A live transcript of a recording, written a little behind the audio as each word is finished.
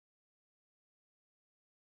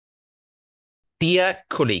Dear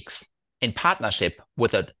colleagues, in partnership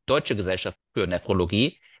with the Deutsche Gesellschaft für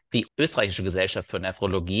Nephrologie, the Österreichische Gesellschaft für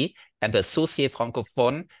Nephrologie, and the Associé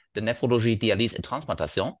Francophone de Nephrologie, Dialyse et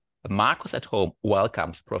Transplantation, Marcus at Home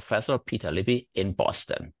welcomes Professor Peter Libby in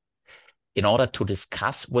Boston in order to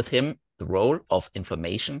discuss with him the role of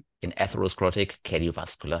inflammation in atherosclerotic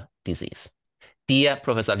cardiovascular disease. Dear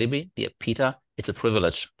Professor Libby, dear Peter, it's a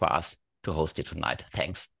privilege for us to host you tonight.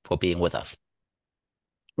 Thanks for being with us.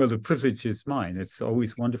 Well, the privilege is mine. It's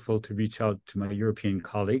always wonderful to reach out to my European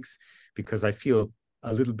colleagues because I feel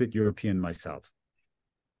a little bit European myself.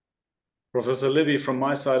 Professor Libby, from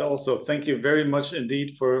my side also, thank you very much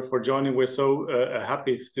indeed for joining. We're so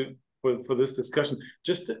happy for this discussion.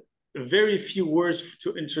 Just very few words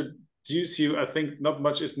to introduce you. I think not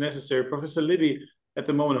much is necessary. Professor Libby at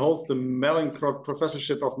the moment holds the Mallinckrodt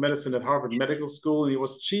Professorship of Medicine at Harvard Medical School. He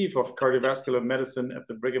was Chief of Cardiovascular Medicine at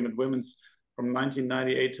the Brigham and Women's from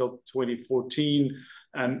 1998 till 2014.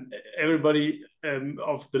 And everybody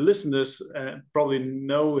of the listeners probably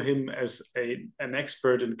know him as an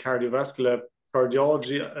expert in cardiovascular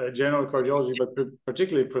cardiology, general cardiology, but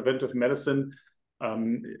particularly preventive medicine,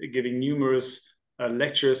 giving numerous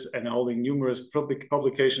lectures and holding numerous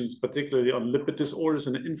publications, particularly on lipid disorders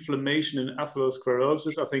and inflammation in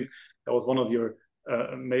atherosclerosis. I think that was one of your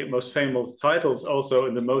most famous titles, also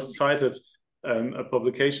in the most cited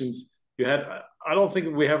publications you had. I don't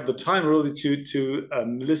think we have the time really to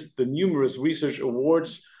list the numerous research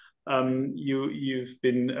awards you've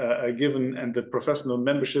been given and the professional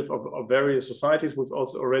membership of various societies. We've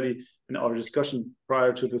also already, in our discussion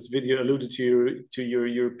prior to this video, alluded to your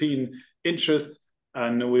European interest.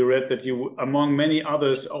 And we read that you, among many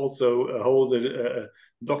others, also hold a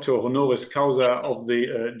Doctor Honoris Causa of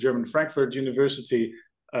the German Frankfurt University,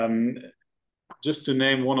 just to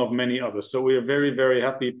name one of many others. So we are very, very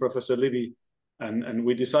happy, Professor Libby. And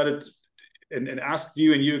we decided and asked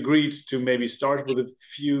you, and you agreed to maybe start with a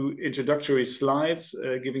few introductory slides,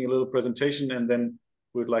 giving a little presentation, and then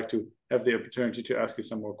we'd like to have the opportunity to ask you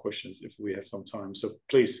some more questions if we have some time. So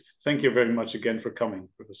please, thank you very much again for coming,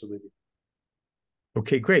 Professor Libby.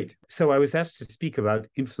 Okay, great. So I was asked to speak about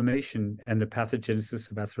inflammation and the pathogenesis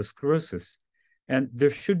of atherosclerosis. And there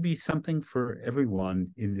should be something for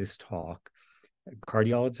everyone in this talk: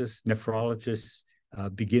 cardiologists, nephrologists,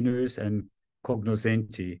 beginners, and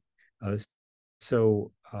cognoscenti. If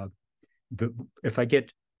I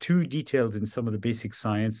get too detailed in some of the basic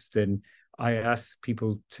science, then I ask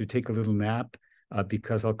people to take a little nap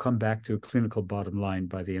because I'll come back to a clinical bottom line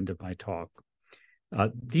by the end of my talk.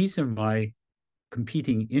 These are my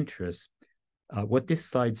competing interests. What this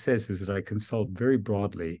slide says is that I consult very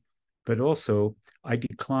broadly, but also I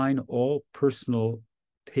decline all personal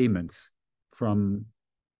payments from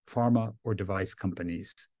pharma or device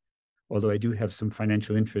companies, although I do have some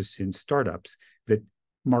financial interests in startups that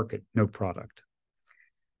market no product.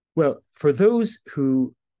 Well, for those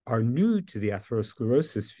who are new to the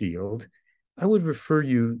atherosclerosis field, I would refer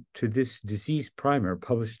you to this disease primer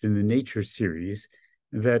published in the Nature series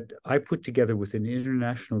that I put together with an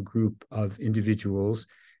international group of individuals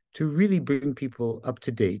to really bring people up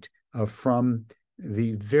to date from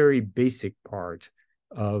the very basic part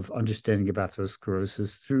of understanding of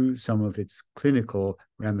atherosclerosis through some of its clinical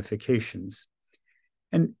ramifications.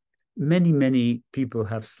 And many, many people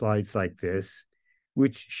have slides like this,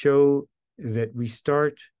 which show that we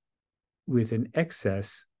start with an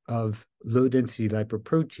excess of low-density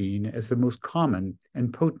lipoprotein as the most common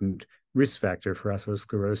and potent risk factor for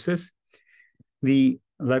atherosclerosis. The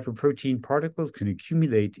lipoprotein particles can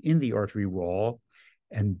accumulate in the artery wall,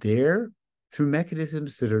 and there, through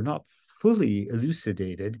mechanisms that are not fully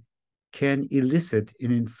elucidated, can elicit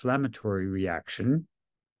an inflammatory reaction,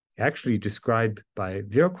 actually described by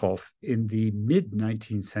Virchow in the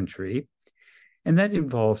mid-19th century. And that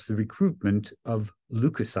involves the recruitment of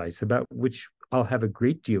leukocytes, about which I'll have a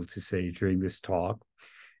great deal to say during this talk.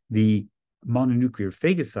 The mononuclear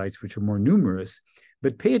phagocytes, which are more numerous,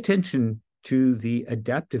 but pay attention to the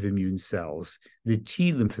adaptive immune cells, the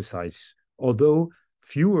T lymphocytes. Although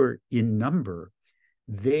fewer in number,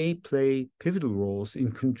 they play pivotal roles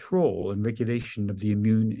in control and regulation of the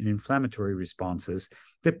immune and inflammatory responses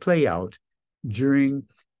that play out during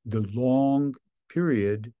the long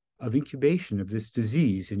period of incubation of this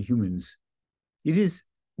disease in humans. It is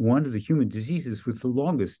one of the human diseases with the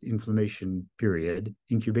longest incubation period,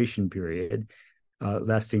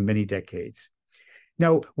 lasting many decades.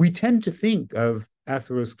 Now, we tend to think of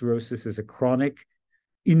atherosclerosis as a chronic,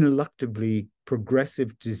 ineluctably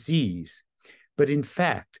progressive disease. But in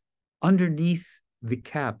fact, underneath the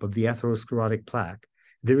cap of the atherosclerotic plaque,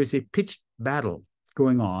 there is a pitched battle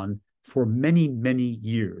going on for many, many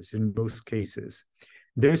years in most cases.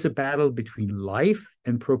 There's a battle between life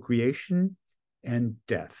and procreation and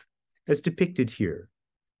death, as depicted here.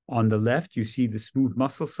 On the left, you see the smooth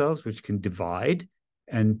muscle cells, which can divide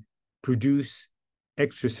and produce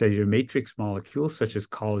extracellular matrix molecules such as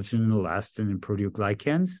collagen, elastin, and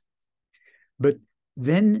proteoglycans. But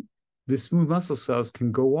then the smooth muscle cells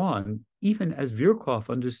can go on, even as Virchow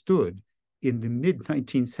understood in the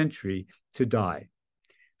mid-19th century, to die.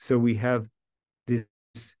 So we have this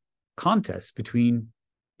contest between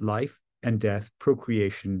life and death,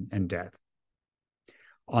 procreation and death.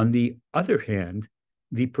 On the other hand,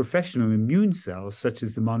 the professional immune cells, such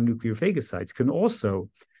as the mononuclear phagocytes, can also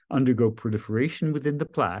undergo proliferation within the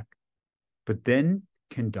plaque, but then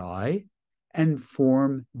can die and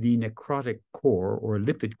form the necrotic core or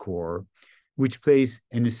lipid core, which plays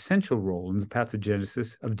an essential role in the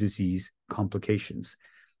pathogenesis of disease complications.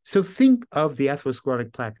 So think of the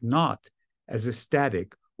atherosclerotic plaque not as a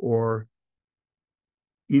static or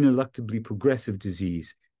ineluctably progressive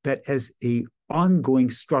disease, but as an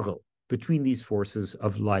ongoing struggle between these forces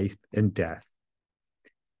of life and death.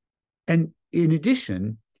 And in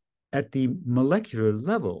addition, at the molecular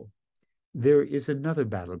level, there is another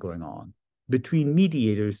battle going on between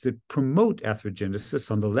mediators that promote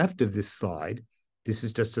atherogenesis on the left of this slide. This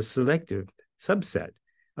is just a selective subset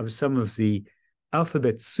of some of the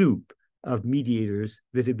alphabet soup of mediators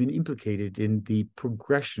that have been implicated in the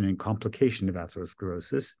progression and complication of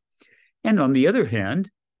atherosclerosis. And on the other hand,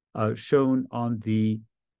 shown on the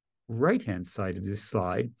right-hand side of this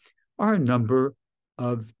slide, are a number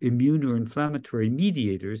of immune or inflammatory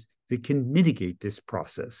mediators that can mitigate this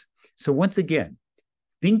process. So once again,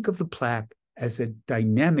 think of the plaque as a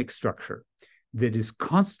dynamic structure that is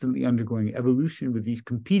constantly undergoing evolution with these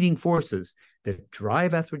competing forces that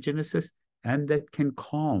drive atherogenesis and that can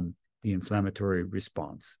calm the inflammatory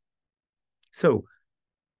response. So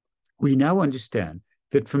we now understand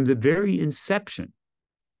that from the very inception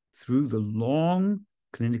through the long,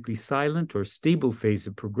 clinically silent or stable phase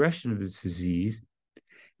of progression of this disease,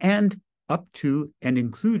 and up to and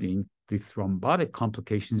including the thrombotic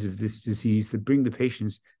complications of this disease that bring the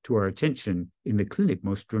patients to our attention in the clinic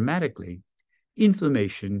most dramatically,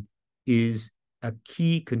 inflammation is a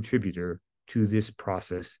key contributor to this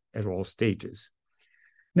process at all stages.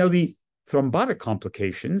 Now, the thrombotic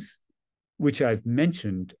complications, which I've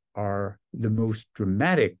mentioned are the most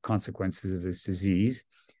dramatic consequences of this disease,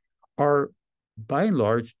 are by and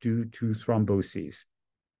large due to thromboses.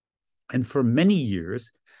 And for many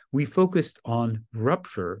years, we focused on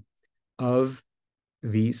rupture of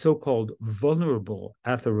the so-called vulnerable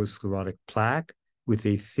atherosclerotic plaque with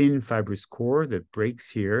a thin fibrous core that breaks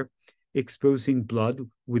here, exposing blood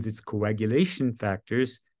with its coagulation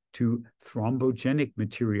factors to thrombogenic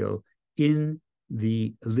material in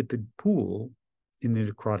the lipid pool in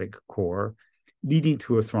the necrotic core, leading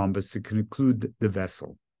to a thrombus that can occlude the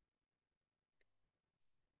vessel.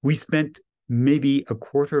 We spent maybe a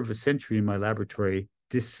quarter of a century in my laboratory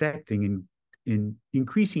dissecting in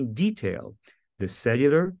increasing detail the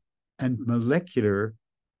cellular and molecular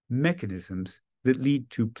mechanisms that lead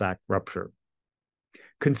to plaque rupture.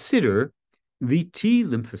 Consider the T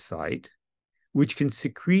lymphocyte, which can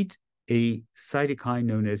secrete a cytokine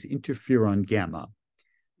known as interferon gamma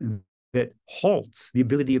that halts the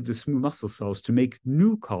ability of the smooth muscle cells to make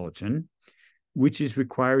new collagen, which is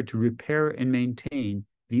required to repair and maintain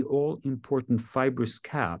the all-important fibrous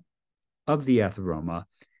cap of the atheroma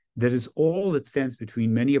that is all that stands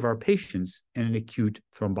between many of our patients and an acute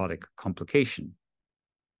thrombotic complication.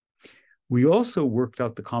 We also worked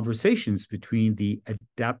out the conversations between the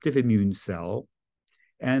adaptive immune cell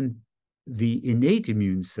and the innate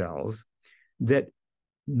immune cells that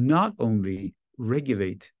not only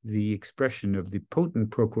regulate the expression of the potent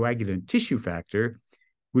procoagulant tissue factor,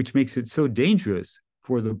 which makes it so dangerous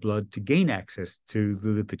for the blood to gain access to the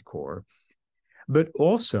lipid core, but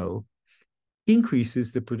also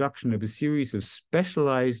increases the production of a series of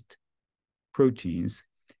specialized proteins,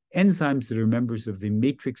 enzymes that are members of the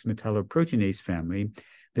matrix metalloproteinase family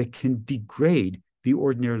that can degrade the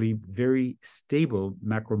ordinarily very stable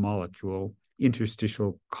macromolecule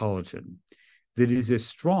interstitial collagen that is as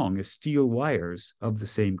strong as steel wires of the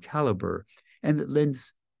same caliber and that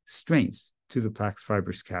lends strength to the plaque's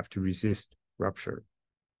fibrous cap to resist rupture.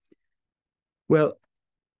 Well,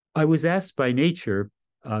 I was asked by Nature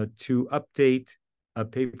to update a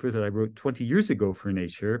paper that I wrote 20 years ago for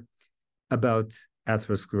Nature about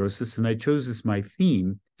atherosclerosis, and I chose as my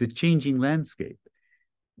theme the changing landscape,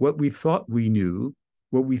 what we thought we knew,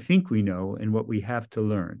 what we think we know, and what we have to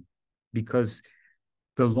learn. Because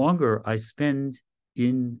the longer I spend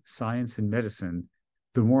in science and medicine,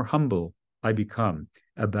 the more humble I become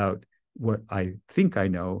about what I think I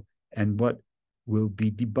know and what will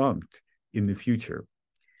be debunked in the future.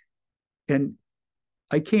 And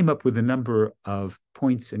I came up with a number of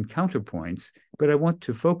points and counterpoints, but I want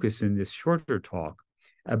to focus in this shorter talk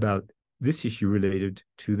about this issue related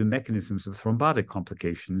to the mechanisms of thrombotic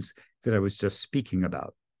complications that I was just speaking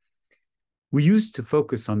about. We used to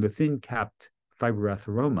focus on the thin-capped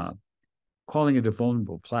fibroatheroma, calling it a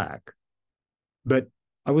vulnerable plaque. But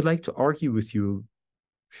I would like to argue with you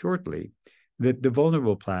shortly that the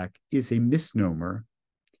vulnerable plaque is a misnomer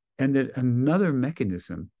and that another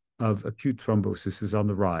mechanism of acute thrombosis is on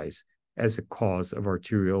the rise as a cause of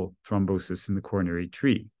arterial thrombosis in the coronary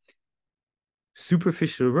tree.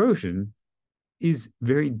 Superficial erosion is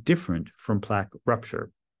very different from plaque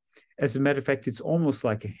rupture. As a matter of fact, it's almost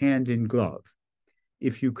like a hand in glove.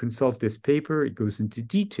 If you consult this paper, it goes into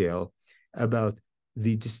detail about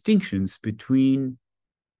the distinctions between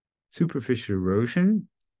superficial erosion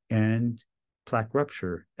and plaque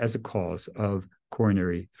rupture as a cause of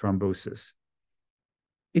coronary thrombosis.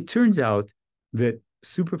 It turns out that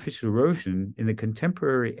superficial erosion in the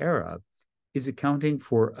contemporary era is accounting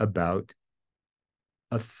for about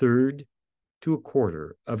a third to a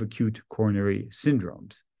quarter of acute coronary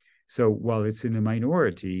syndromes. So while it's in a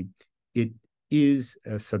minority, it is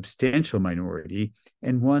a substantial minority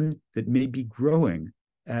and one that may be growing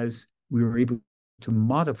as we were able to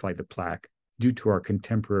modify the plaque due to our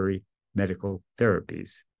contemporary medical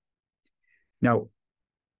therapies. Now,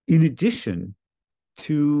 in addition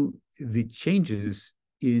to the changes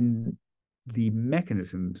in the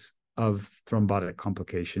mechanisms of thrombotic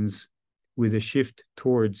complications with a shift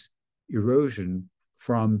towards erosion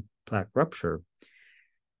from plaque rupture,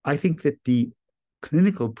 I think that the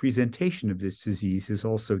clinical presentation of this disease is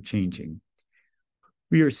also changing.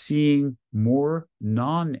 We are seeing more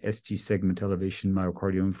non-ST segment elevation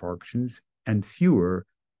myocardial infarctions and fewer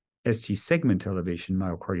ST segment elevation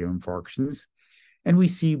myocardial infarctions, and we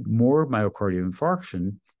see more myocardial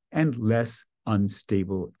infarction and less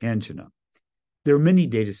unstable angina. There are many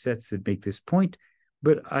data sets that make this point,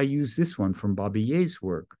 but I use this one from Bobby Ye's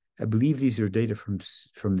work. I believe these are data from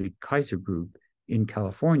the Kaiser group in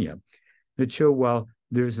California that show while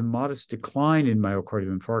there's a modest decline in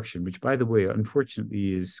myocardial infarction, which, by the way,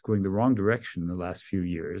 unfortunately is going the wrong direction in the last few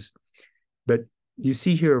years. But you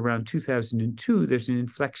see here around 2002, there's an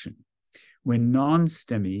inflection when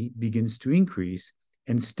non-STEMI begins to increase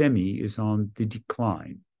and STEMI is on the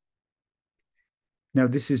decline. Now,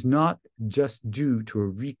 this is not just due to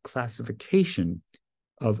a reclassification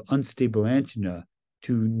of unstable angina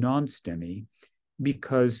to non-STEMI,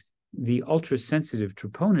 because the ultrasensitive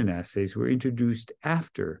troponin assays were introduced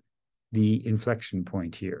after the inflection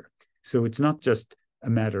point here. So it's not just a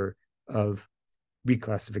matter of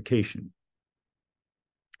reclassification.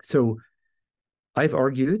 So I've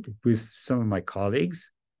argued with some of my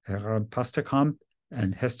colleagues, Herrn Pasterkamp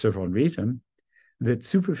and Hester von Rietem, that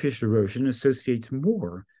superficial erosion associates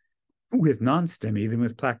more with non-STEMI than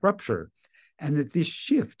with plaque rupture, and that this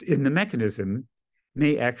shift in the mechanism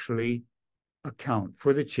may actually account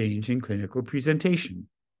for the change in clinical presentation.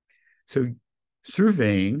 So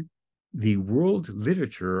surveying the world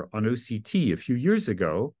literature on OCT a few years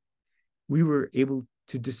ago, we were able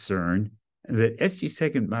to discern that ST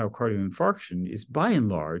segment myocardial infarction is by and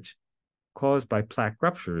large caused by plaque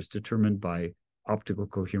ruptures determined by optical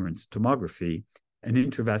coherence tomography, an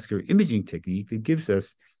intravascular imaging technique that gives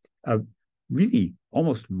us a really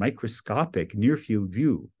almost microscopic near-field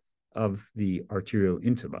view of the arterial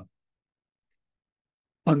intima.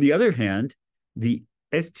 On the other hand, the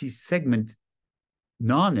ST segment,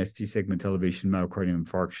 non-ST segment elevation myocardial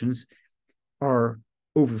infarctions are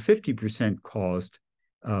over 50% caused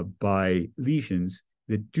by lesions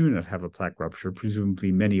that do not have a plaque rupture,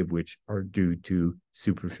 presumably many of which are due to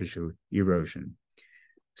superficial erosion.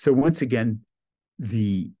 So once again,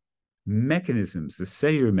 the mechanisms, the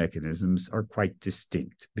cellular mechanisms, are quite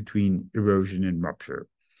distinct between erosion and rupture.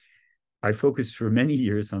 I focused for many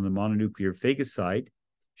years on the mononuclear phagocyte,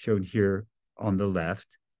 shown here on the left,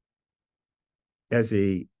 as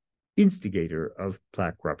an instigator of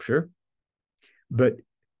plaque rupture. But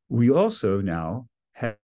we also now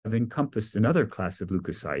have encompassed another class of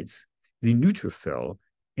leukocytes, the neutrophil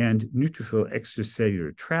and neutrophil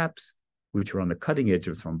extracellular traps, which are on the cutting edge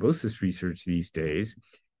of thrombosis research these days,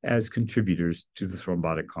 as contributors to the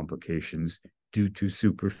thrombotic complications due to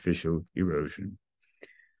superficial erosion.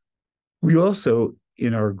 We also,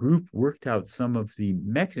 in our group, worked out some of the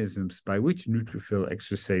mechanisms by which neutrophil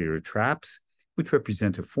extracellular traps, which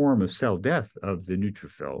represent a form of cell death of the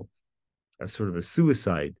neutrophil, a sort of a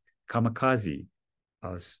suicide, kamikaze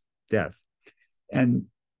death, And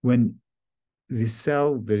when the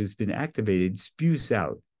cell that has been activated spews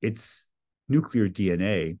out its nuclear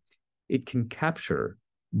DNA, it can capture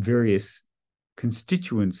various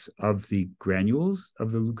constituents of the granules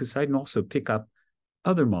of the leukocyte and also pick up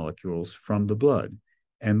other molecules from the blood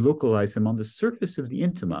and localize them on the surface of the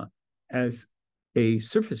intima as a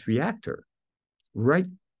surface reactor, right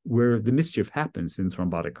where the mischief happens in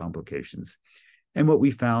thrombotic complications. And what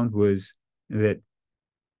we found was that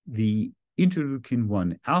the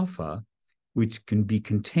interleukin-1 alpha, which can be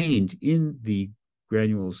contained in the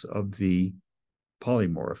granules of the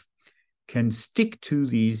polymorph, can stick to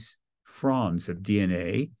these fronds of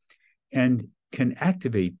DNA and can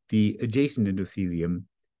activate the adjacent endothelium,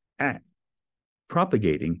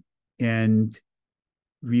 propagating and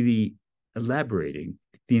really elaborating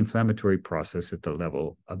the inflammatory process at the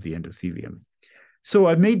level of the endothelium. So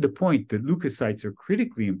I've made the point that leukocytes are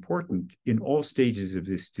critically important in all stages of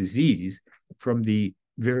this disease, from the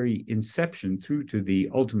very inception through to the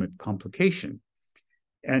ultimate complication.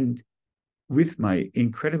 And with my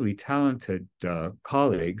incredibly talented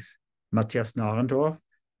colleagues, Matthias Narendorf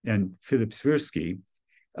and Philip Swirsky,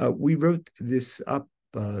 we wrote this up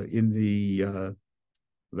in the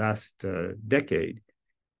last decade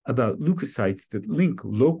about leukocytes that link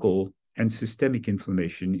local and systemic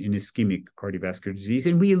inflammation in ischemic cardiovascular disease.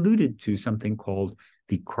 And we alluded to something called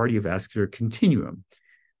the cardiovascular continuum,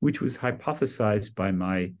 which was hypothesized by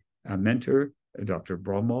my mentor, Dr.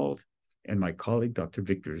 Braunwald, and my colleague, Dr.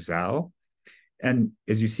 Victor Zhao. And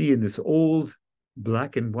as you see in this old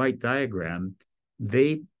black and white diagram,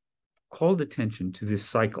 they called attention to this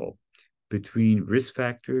cycle between risk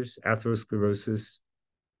factors, atherosclerosis,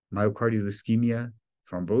 myocardial ischemia,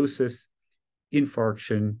 thrombosis,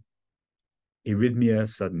 infarction, arrhythmia,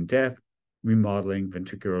 sudden death, remodeling,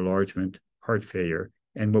 ventricular enlargement, heart failure,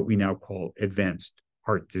 and what we now call advanced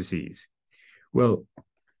heart disease. Well,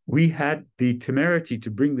 we had the temerity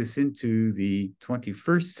to bring this into the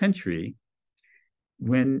 21st century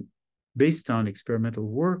when, based on experimental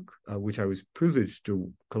work, which I was privileged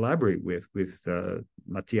to collaborate with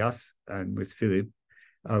Matthias and with Philip,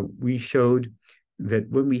 we showed that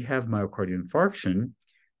when we have myocardial infarction,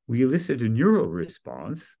 we elicit a neural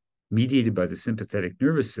response mediated by the sympathetic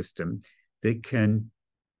nervous system that can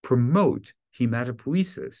promote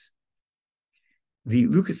hematopoiesis. The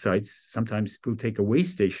leukocytes sometimes will take a way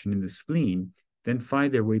station in the spleen, then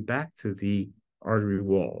find their way back to the artery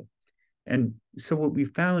wall. And so what we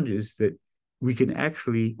found is that we can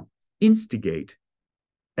actually instigate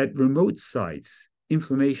at remote sites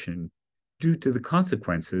inflammation due to the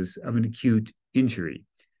consequences of an acute injury.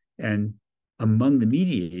 And among the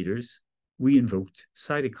mediators, we invoked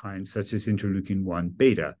cytokines such as interleukin-1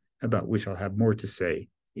 beta, about which I'll have more to say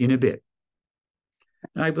in a bit.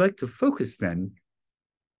 And I'd like to focus then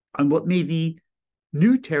on what may be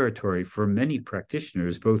new territory for many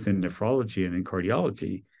practitioners, both in nephrology and in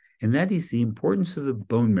cardiology, and that is the importance of the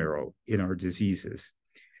bone marrow in our diseases.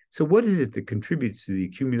 So what is it that contributes to the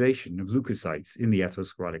accumulation of leukocytes in the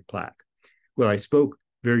atherosclerotic plaque? Well, I spoke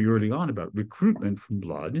very early on about recruitment from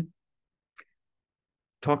blood,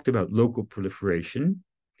 talked about local proliferation,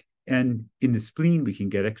 and in the spleen, we can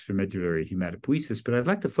get extramedullary hematopoiesis, but I'd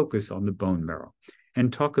like to focus on the bone marrow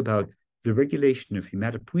and talk about the regulation of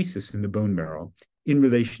hematopoiesis in the bone marrow in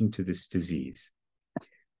relation to this disease.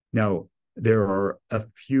 Now, there are a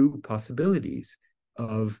few possibilities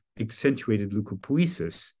of accentuated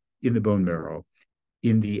leukopoiesis in the bone marrow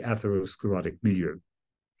in the atherosclerotic milieu.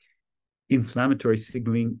 Inflammatory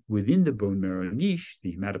signaling within the bone marrow niche,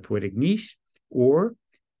 the hematopoietic niche, or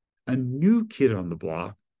a new kid on the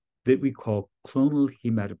block that we call clonal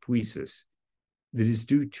hematopoiesis that is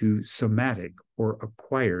due to somatic or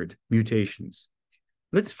acquired mutations.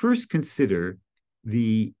 Let's first consider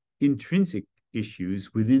the intrinsic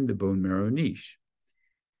issues within the bone marrow niche.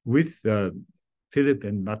 With Philip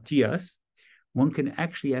and Matthias, one can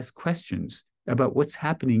actually ask questions about what's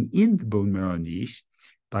happening in the bone marrow niche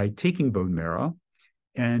by taking bone marrow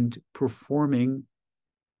and performing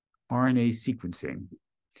RNA sequencing.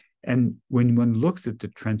 And when one looks at the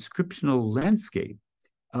transcriptional landscape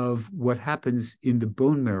of what happens in the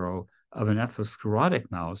bone marrow of an atherosclerotic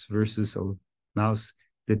mouse versus a mouse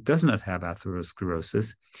that does not have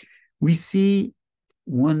atherosclerosis, we see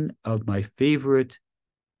one of my favorite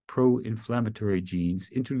pro-inflammatory genes,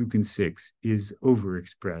 interleukin-6, is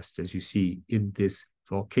overexpressed, as you see in this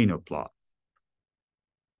volcano plot.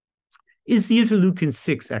 Is the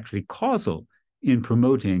interleukin-6 actually causal in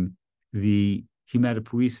promoting the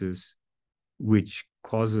hematopoiesis, which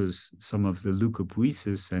causes some of the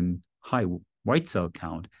leukopoiesis and high white cell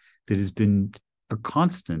count that has been a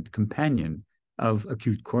constant companion of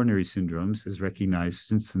acute coronary syndromes as recognized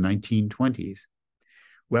since the 1920s?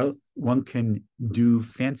 Well, one can do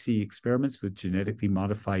fancy experiments with genetically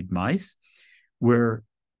modified mice where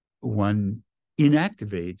one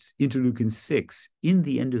inactivates interleukin-6 in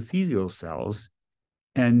the endothelial cells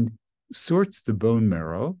and sorts the bone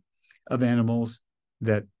marrow of animals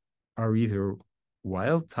that are either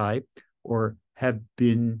wild type or have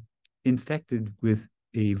been infected with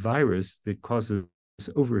a virus that causes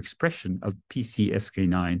overexpression of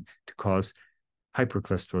PCSK9 to cause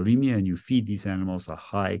hypercholesterolemia, and you feed these animals a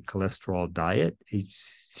high cholesterol diet,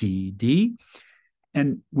 HCD.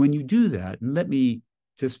 And when you do that, and let me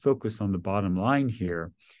just focus on the bottom line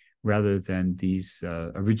here, rather than these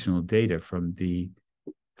original data from the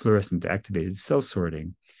fluorescent activated cell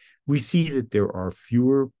sorting, we see that there are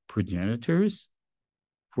fewer progenitors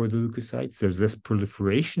for the leukocytes. There's less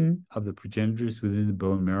proliferation of the progenitors within the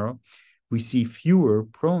bone marrow. We see fewer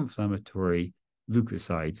pro-inflammatory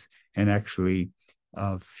leukocytes and actually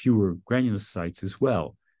fewer granulocytes as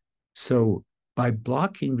well. So by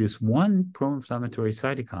blocking this one pro-inflammatory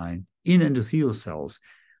cytokine in endothelial cells,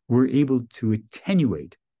 we're able to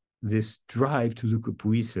attenuate this drive to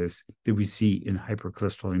leukophoresis that we see in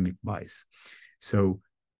hypercholesterolemic mice. So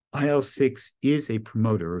IL-6 is a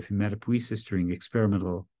promoter of hematopoiesis during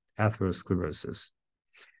experimental atherosclerosis.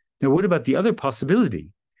 Now, what about the other possibility,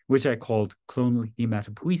 which I called clonal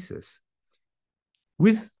hematopoiesis?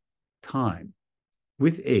 With time,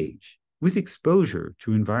 with age, with exposure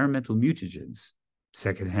to environmental mutagens,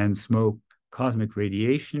 secondhand smoke, cosmic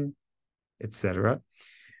radiation, etc.,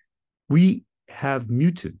 we have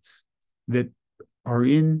mutants that are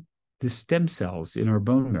in the stem cells in our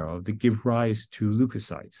bone marrow that give rise to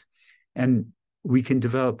leukocytes. And we can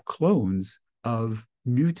develop clones of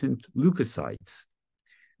mutant leukocytes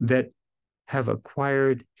that have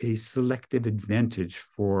acquired a selective advantage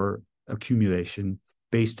for accumulation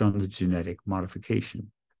based on the genetic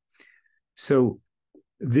modification. So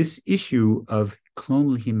this issue of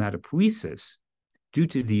clonal hematopoiesis due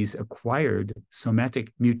to these acquired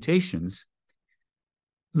somatic mutations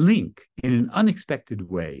link in an unexpected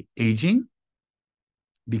way aging,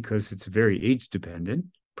 because it's a very age-dependent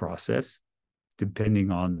process,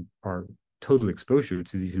 depending on our total exposure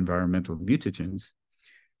to these environmental mutagens,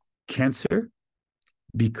 cancer,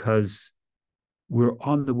 because we're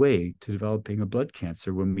on the way to developing a blood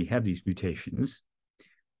cancer when we have these mutations,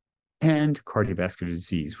 and cardiovascular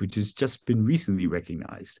disease, which has just been recently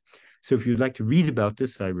recognized. So if you'd like to read about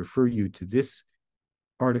this, I refer you to this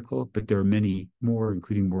article, but there are many more,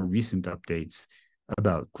 including more recent updates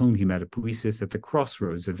about clonal hematopoiesis at the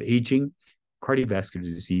crossroads of aging, cardiovascular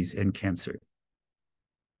disease, and cancer.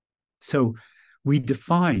 So we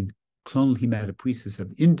define clonal hematopoiesis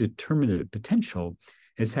of indeterminate potential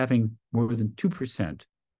as having more than 2%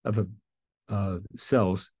 of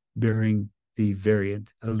cells bearing the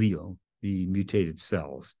variant allele, the mutated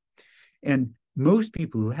cells. And most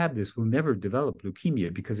people who have this will never develop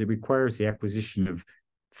leukemia because it requires the acquisition of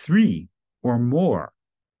 3 or more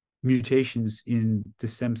mutations in the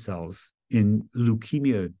stem cells in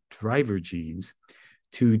leukemia driver genes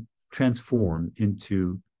to transform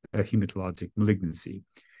into a hematologic malignancy.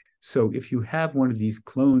 So if you have one of these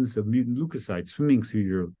clones of mutant leukocytes swimming through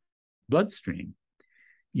your bloodstream,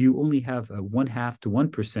 you only have a 0.5 to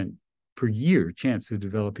 1% per year chance of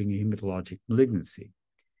developing a hematologic malignancy.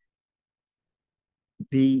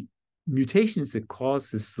 The mutations that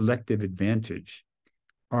cause this selective advantage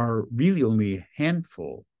are really only a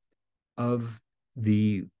handful of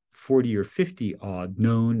the 40 or 50 odd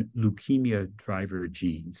known leukemia driver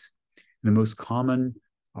genes. The most common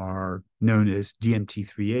are known as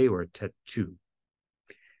DMT3A or TET2.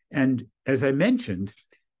 And as I mentioned,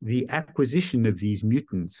 the acquisition of these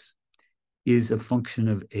mutants is a function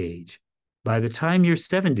of age. By the time you're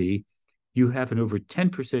 70, you have an over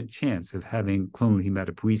 10% chance of having clonal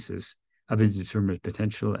hematopoiesis of indeterminate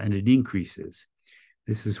potential, and it increases.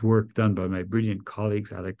 This is work done by my brilliant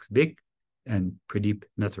colleagues, Alex Bick and Pradeep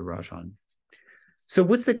Natarajan. So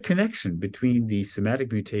what's the connection between the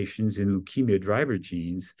somatic mutations in leukemia driver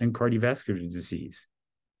genes and cardiovascular disease?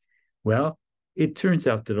 Well, it turns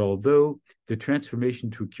out that although the transformation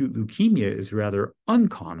to acute leukemia is rather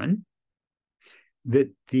uncommon, that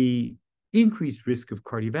the increased risk of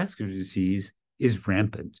cardiovascular disease is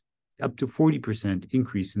rampant, up to 40%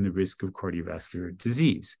 increase in the risk of cardiovascular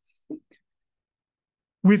disease.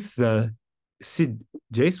 With Sid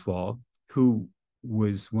Jaiswal, who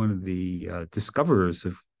was one of the discoverers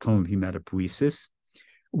of clonal hematopoiesis,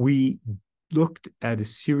 we looked at a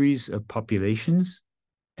series of populations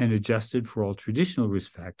and adjusted for all traditional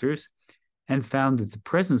risk factors and found that the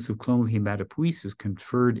presence of clonal hematopoiesis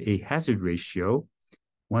conferred a hazard ratio,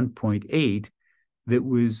 1.8, that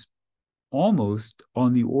was almost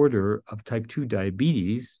on the order of type 2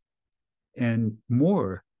 diabetes and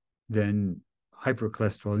more than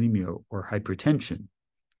hypercholesterolemia or hypertension.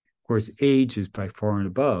 Of course, age is by far and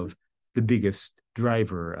above the biggest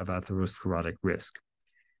driver of atherosclerotic risk.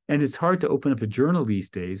 And it's hard to open up a journal these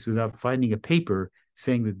days without finding a paper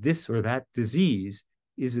saying that this or that disease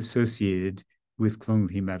is associated with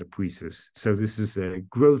clonal hematopoiesis. So this is a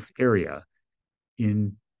growth area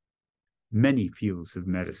in many fields of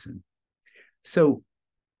medicine. So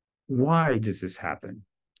why does this happen?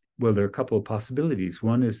 Well, there are a couple of possibilities.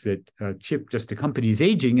 One is that CHIP just accompanies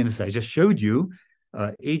aging, and as I just showed you,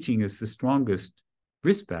 aging is the strongest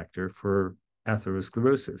risk factor for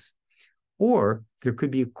atherosclerosis. Or there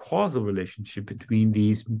could be a causal relationship between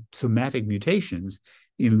these somatic mutations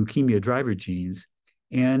in leukemia driver genes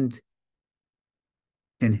and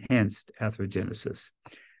enhanced atherogenesis.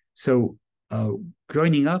 So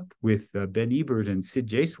joining up with Ben Ebert and Sid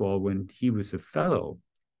Jaiswal when he was a fellow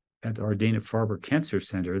at our Dana-Farber Cancer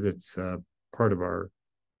Center, that's part of our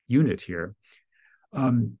unit here,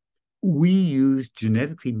 we used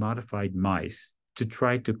genetically modified mice to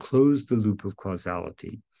try to close the loop of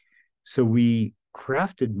causality. So we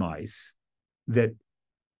crafted mice that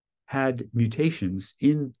had mutations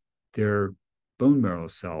in their bone marrow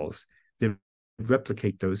cells that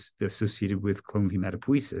replicate those associated with clonal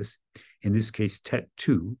hematopoiesis, in this case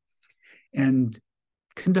TET2, and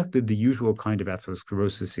conducted the usual kind of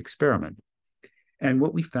atherosclerosis experiment. And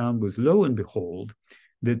what we found was, lo and behold,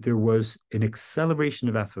 that there was an acceleration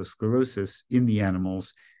of atherosclerosis in the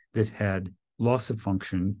animals that had loss of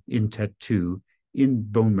function in TET2 in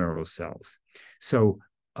bone marrow cells. So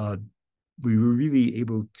we were really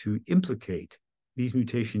able to implicate these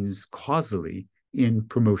mutations causally in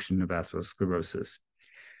promotion of atherosclerosis.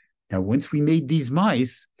 Now, once we made these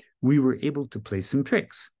mice, we were able to play some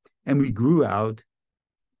tricks, and we grew out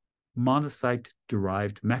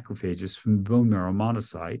monocyte-derived macrophages from bone marrow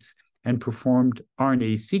monocytes and performed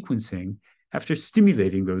RNA sequencing after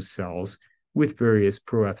stimulating those cells with various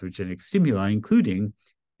pro-atherogenic stimuli, including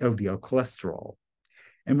LDL cholesterol.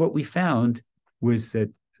 And what we found was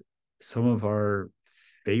that some of our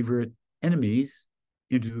favorite enemies,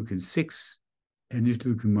 interleukin-6 and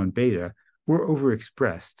interleukin-1 beta, were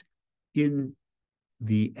overexpressed in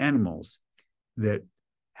the animals that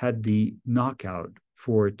had the knockout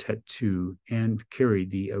for TET2 and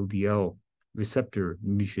carried the LDL receptor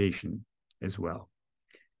mutation as well.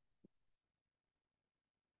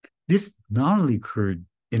 This not only occurred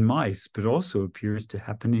in mice, but also appears to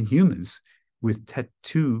happen in humans with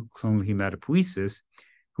TET2 clonal hematopoiesis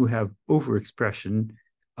who have overexpression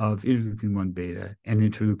of interleukin-1 beta and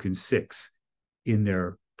interleukin-6 in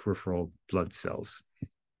their peripheral blood cells.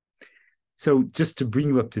 So just to bring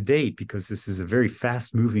you up to date, because this is a very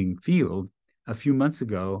fast-moving field, a few months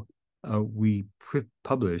ago, we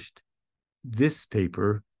published this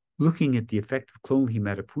paper looking at the effect of clonal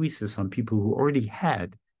hematopoiesis on people who already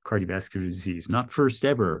had cardiovascular disease, not first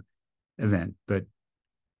ever event, but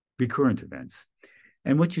recurrent events.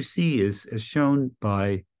 And what you see is, as shown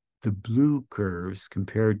by the blue curves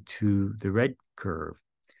compared to the red curve,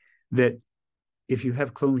 that if you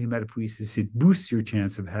have clonal hematopoiesis, it boosts your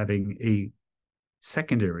chance of having a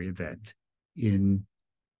secondary event in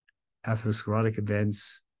atherosclerotic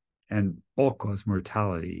events and all-cause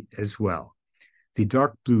mortality as well. The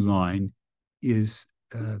dark blue line is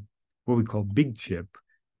what we call big chip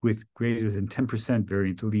with greater than 10%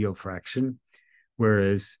 variant allele fraction,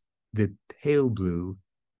 whereas the pale blue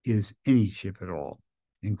is any chip at all,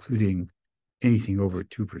 including anything over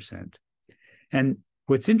 2%. And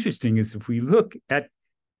what's interesting is if we look at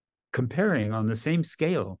comparing on the same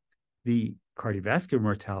scale the cardiovascular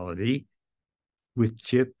mortality with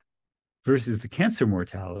CHIP versus the cancer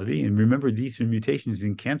mortality, and remember these are mutations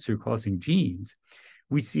in cancer-causing genes,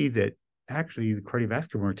 we see that actually the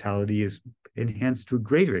cardiovascular mortality is enhanced to a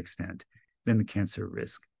greater extent than the cancer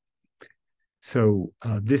risk. So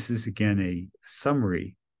this is, again, a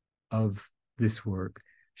summary of this work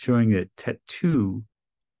showing that TET2,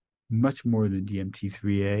 much more than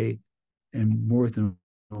DMT3A and more than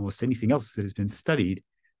almost anything else that has been studied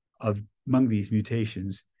among these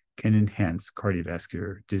mutations, can enhance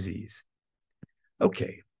cardiovascular disease.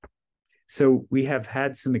 Okay, so we have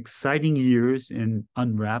had some exciting years in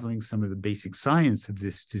unraveling some of the basic science of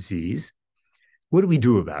this disease. What do we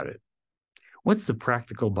do about it? What's the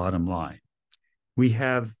practical bottom line? We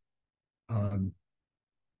have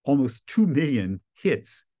almost 2 million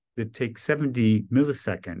hits that take 70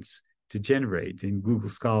 milliseconds to generate in Google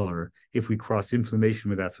Scholar if we cross inflammation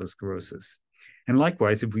with atherosclerosis. And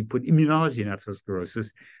likewise, if we put immunology in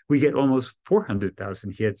atherosclerosis, we get almost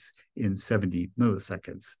 400,000 hits in 70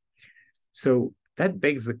 milliseconds. So that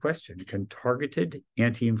begs the question, can targeted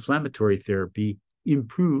anti-inflammatory therapy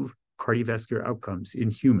improve cardiovascular outcomes in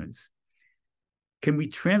humans? Can we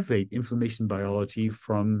translate inflammation biology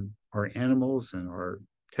from our animals and our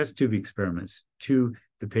test tube experiments to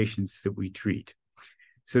the patients that we treat?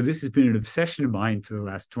 So this has been an obsession of mine for the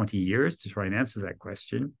last 20 years to try and answer that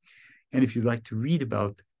question. And if you'd like to read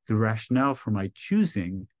about the rationale for my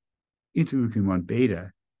choosing interleukin-1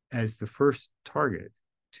 beta as the first target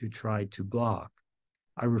to try to block,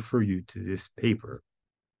 I refer you to this paper.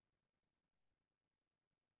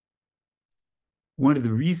 One of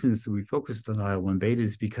the reasons that we focused on IL-1 beta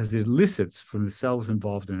is because it elicits from the cells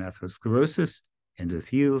involved in atherosclerosis,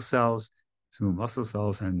 endothelial cells, smooth muscle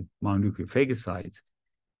cells, and mononuclear phagocytes,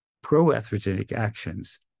 pro-atherogenic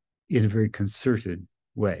actions in a very concerted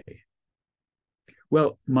way.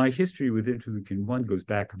 Well, my history with interleukin-1 goes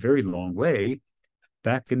back a very long way.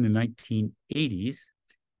 Back in the 1980s,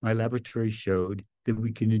 my laboratory showed that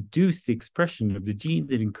we can induce the expression of the gene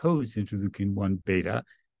that encodes interleukin-1 beta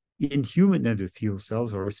in human endothelial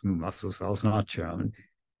cells or smooth muscle cells, not shown,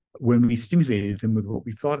 when we stimulated them with what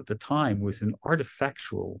we thought at the time was an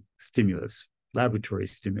artifactual stimulus, laboratory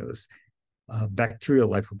stimulus, bacterial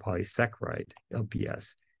lipopolysaccharide,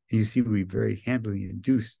 LPS. And you see we very handily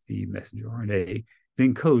induced the messenger RNA that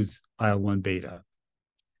encodes IL-1 beta.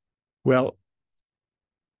 Well,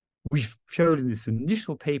 we showed in this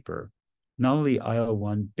initial paper, not only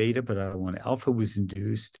IL-1 beta, but IL-1 alpha was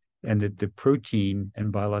induced, and that the protein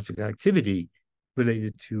and biological activity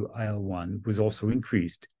related to IL-1 was also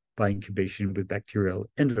increased by incubation with bacterial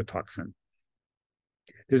endotoxin.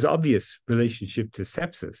 There's obvious relationship to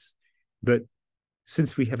sepsis, but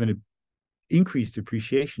since we have an increased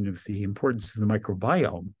appreciation of the importance of the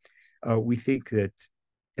microbiome, we think that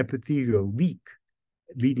epithelial leak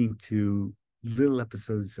leading to little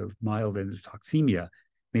episodes of mild endotoxemia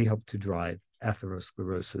may help to drive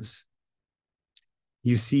atherosclerosis.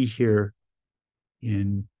 You see here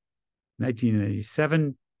in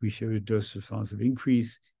 1997, we showed a dose-responsive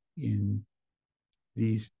increase in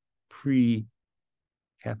these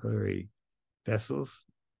pre-capillary vessels.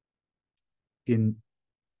 In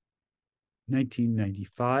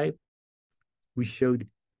 1995, we showed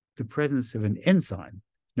the presence of an enzyme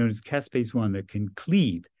known as caspase-1 that can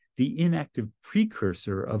cleave the inactive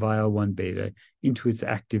precursor of IL-1 beta into its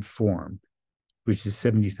active form, which is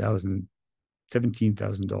 $17,000.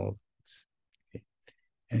 Okay.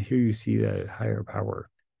 And here you see that at higher power.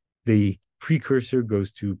 The precursor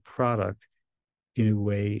goes to product in a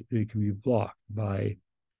way that can be blocked by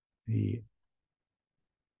the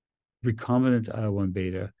recombinant IL-1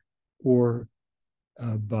 beta or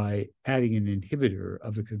by adding an inhibitor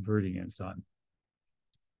of the converting enzyme.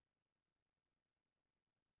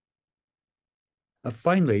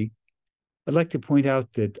 Finally, I'd like to point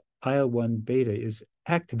out that IL-1 beta is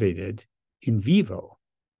activated in vivo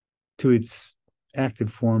to its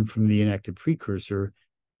active form from the inactive precursor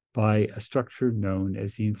by a structure known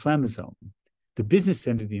as the inflammasome. The business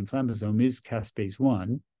end of the inflammasome is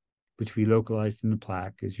caspase-1, which we localized in the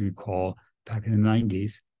plaque, as you recall, back in the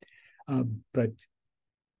 90s. But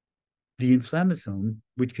the inflammasome,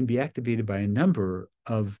 which can be activated by a number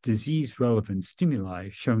of disease-relevant stimuli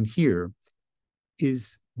shown here,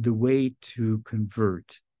 is the way to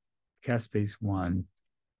convert caspase-1,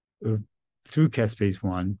 or through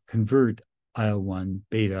caspase-1, convert IL-1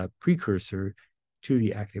 beta precursor to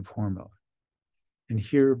the active hormone. And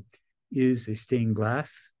here is a stained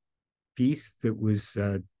glass piece that was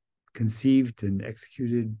conceived and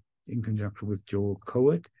executed in conjunction with Joel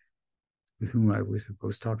Coet, with whom I was a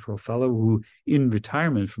postdoctoral fellow, who in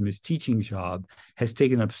retirement from his teaching job has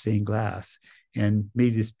taken up stained glass and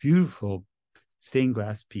made this beautiful stained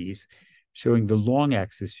glass piece showing the long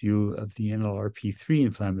axis view of the NLRP3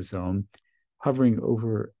 inflammasome hovering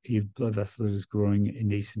over a blood vessel that is growing a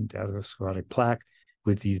nascent atherosclerotic plaque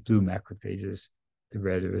with these blue macrophages, the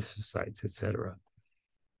red erythrocytes, etc.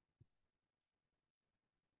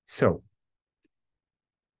 So,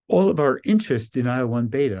 all of our interest in IL-1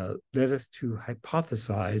 beta led us to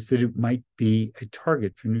hypothesize that it might be a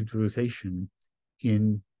target for neutralization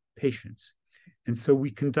in patients. And so we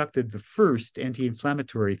conducted the first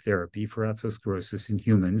anti-inflammatory therapy for atherosclerosis in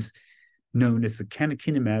humans, known as the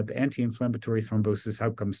Canakinumab Anti-Inflammatory Thrombosis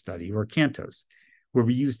Outcome Study, or CANTOS, where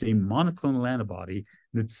we used a monoclonal antibody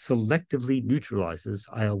that selectively neutralizes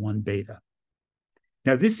IL-1 beta.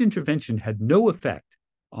 Now, this intervention had no effect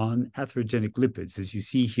on atherogenic lipids, as you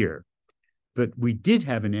see here, But we did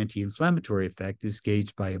have an anti-inflammatory effect as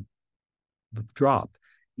gauged by a drop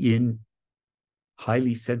in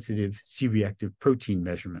highly sensitive C-reactive protein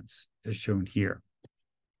measurements, as shown here.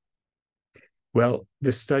 Well,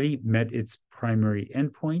 the study met its primary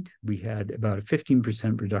endpoint. We had about a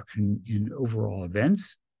 15% reduction in overall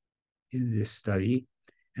events in this study,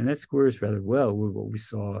 and that squares rather well with what we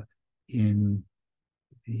saw in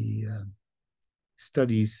the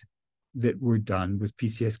studies that were done with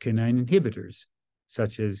PCSK9 inhibitors,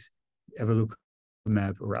 such as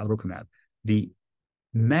evolocumab or alirocumab. The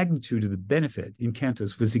magnitude of the benefit in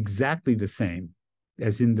CANTOS was exactly the same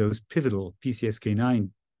as in those pivotal PCSK9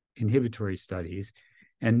 inhibitory studies.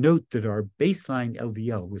 And note that our baseline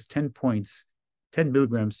LDL was 10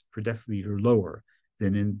 milligrams per deciliter lower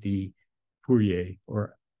than in the Fourier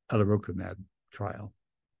or alirocumab trial.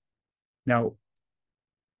 Now,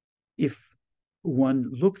 if one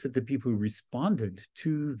looks at the people who responded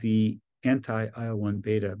to the anti-IL-1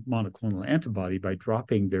 beta monoclonal antibody by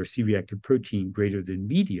dropping their C-reactive protein greater than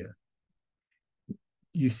media,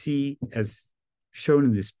 you see, as shown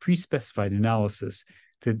in this pre-specified analysis,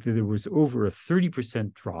 that there was over a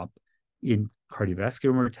 30% drop in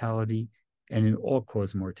cardiovascular mortality and in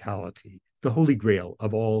all-cause mortality, the holy grail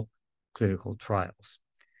of all clinical trials.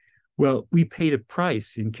 Well, we paid a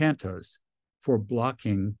price in CANTOS for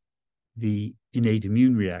blocking the innate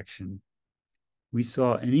immune reaction. We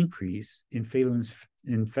saw an increase in fatal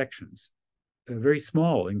infections, a very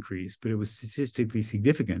small increase, but it was statistically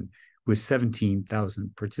significant with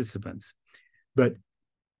 17,000 participants. But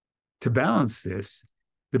to balance this,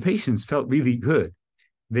 the patients felt really good.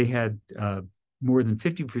 They had more than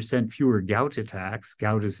 50% fewer gout attacks.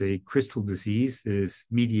 Gout is a crystal disease that is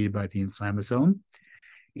mediated by the inflammasome.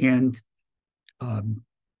 And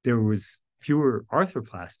there was fewer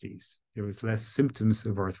arthroplasties. There was less symptoms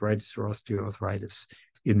of arthritis or osteoarthritis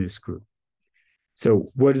in this group.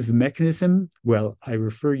 So what is the mechanism? Well, I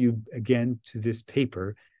refer you again to this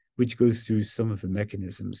paper, which goes through some of the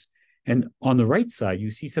mechanisms. And on the right side,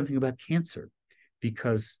 you see something about cancer,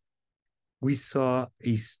 because we saw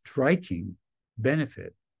a striking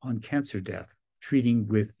benefit on cancer death treating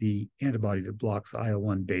with the antibody that blocks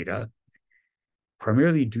IL-1 beta,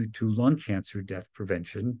 primarily due to lung cancer death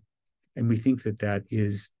prevention. And we think that that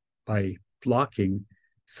is by blocking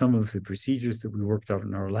some of the procedures that we worked out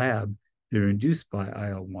in our lab that are induced by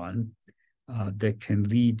IL-1 that can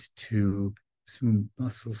lead to smooth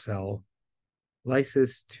muscle cell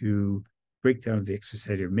lysis, to breakdown of the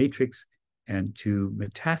extracellular matrix, and to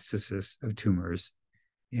metastasis of tumors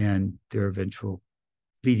and their eventual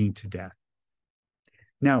leading to death.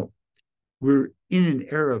 Now, we're in an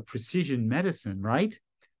era of precision medicine, right?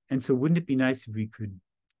 And so wouldn't it be nice if we could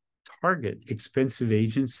target expensive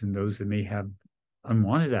agents and those that may have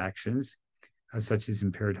unwanted actions, such as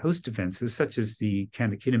impaired host defenses, such as the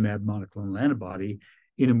Canakinumab monoclonal antibody,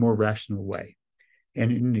 in a more rational way?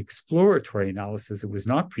 And in an exploratory analysis, it was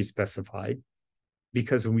not pre-specified,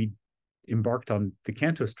 because when we embarked on the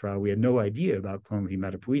CANTOS trial, we had no idea about clonal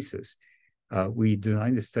hematopoiesis. We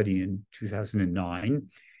designed the study in 2009,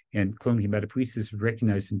 and clonal hematopoiesis was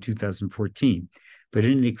recognized in 2014. But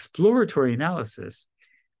in an exploratory analysis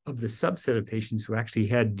of the subset of patients who actually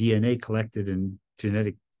had DNA collected in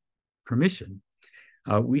genetic permission,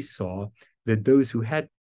 we saw that those who had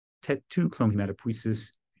TET2 clonal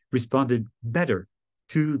hematopoiesis responded better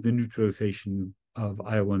to the neutralization of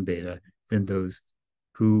IL-1 beta than those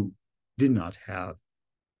who did not have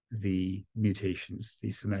the mutations,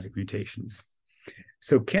 the somatic mutations.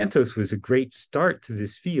 So CANTOS was a great start to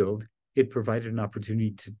this field. It provided an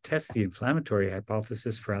opportunity to test the inflammatory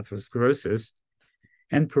hypothesis for atherosclerosis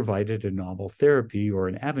and provided a novel therapy or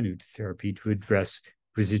an avenue to therapy to address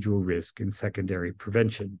residual risk and secondary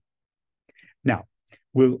prevention. Now,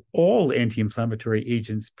 will all anti-inflammatory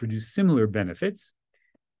agents produce similar benefits?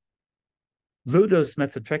 Low-dose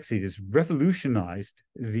methotrexate has revolutionized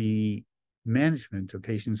the management of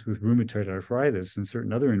patients with rheumatoid arthritis and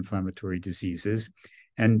certain other inflammatory diseases.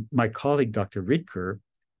 And my colleague, Dr. Ridker,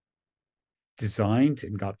 designed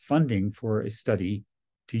and got funding for a study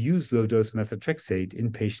to use low-dose methotrexate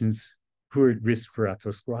in patients who are at risk for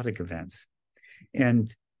atherosclerotic events.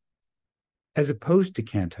 And as opposed to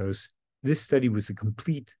CANTOS, this study was a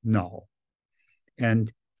complete null.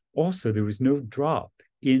 And also, there was no drop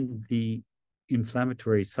in the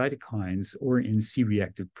inflammatory cytokines or in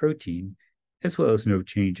C-reactive protein, as well as no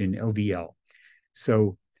change in LDL.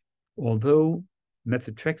 So although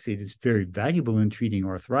methotrexate is very valuable in treating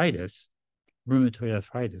arthritis, rheumatoid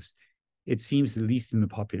arthritis, it seems, at least in the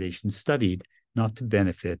population studied, not to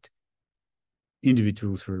benefit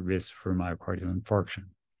individuals who are at risk for myocardial infarction.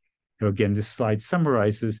 Now, again, this slide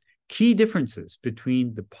summarizes key differences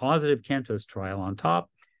between the positive CANTOS trial on top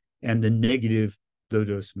and the negative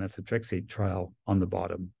low-dose methotrexate trial on the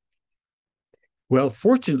bottom. Well,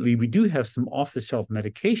 fortunately, we do have some off-the-shelf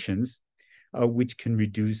medications which can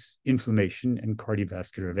reduce inflammation and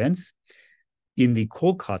cardiovascular events. In the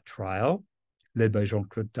COLCOT trial, led by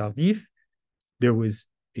Jean-Claude Tardif, there was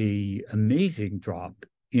an amazing drop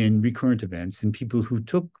in recurrent events in people who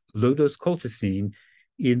took low-dose colchicine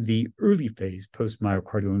in the early phase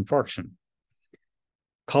post-myocardial infarction.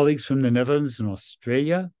 Colleagues from the Netherlands and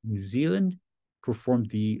Australia, New Zealand, performed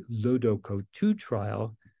the LODOCO 2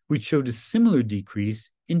 trial, which showed a similar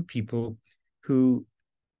decrease in people who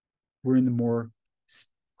were in the more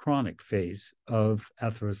chronic phase of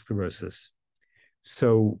atherosclerosis.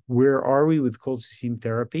 So where are we with colchicine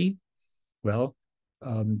therapy? Well,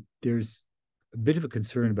 there's a bit of a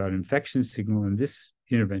concern about infection signal in this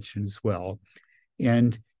intervention as well.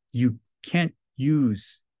 And you can't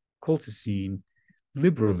use colchicine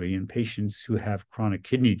liberally in patients who have chronic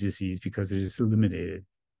kidney disease because it is eliminated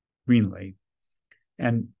renally.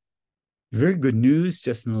 And very good news,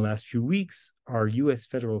 just in the last few weeks, our US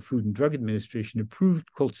Federal Food and Drug Administration approved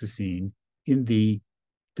colchicine in the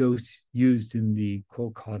dose used in the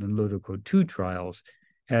COLCOT and LODOCO 2 trials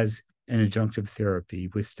as an adjunctive therapy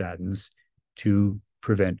with statins to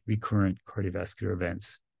prevent recurrent cardiovascular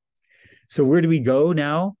events. So where do we go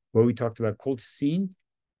now? Well, we talked about colchicine.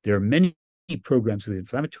 There are many programs with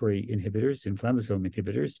inflammatory inhibitors, inflammasome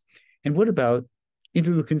inhibitors. And what about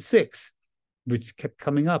interleukin-6, which kept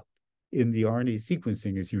coming up in the RNA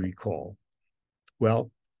sequencing, as you recall?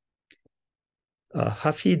 Well,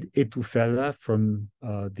 Hafid Etoufella from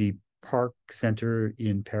the Park Center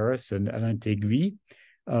in Paris and Alain Tegui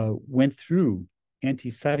went through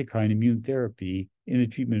anti-cytokine immune therapy in the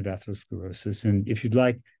treatment of atherosclerosis. And if you'd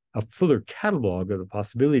like a fuller catalog of the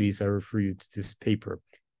possibilities, I refer you to this paper.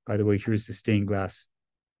 By the way, here's the stained glass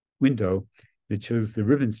window that shows the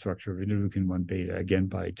ribbon structure of interleukin-1 beta, again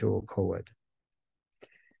by Joel Coed.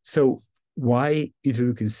 So why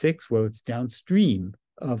interleukin-6? Well, it's downstream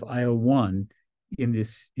of IL-1 in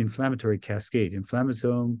this inflammatory cascade,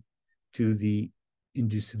 inflammasome to the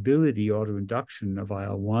inducibility autoinduction of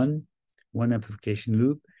IL-1, one amplification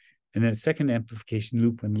loop, and then a second amplification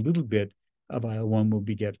loop when a little bit of IL-1 will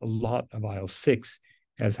beget a lot of IL-6,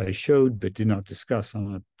 as I showed but did not discuss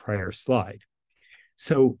on a prior slide.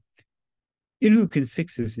 So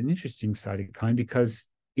interleukin-6 is an interesting cytokine because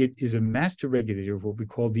it is a master regulator of what we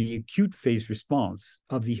call the acute phase response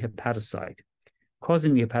of the hepatocyte,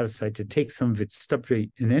 causing the hepatocyte to take some of its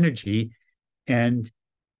substrate and energy and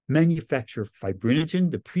manufacture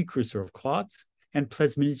fibrinogen, the precursor of clots, and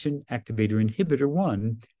plasminogen activator inhibitor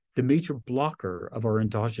 1, the major blocker of our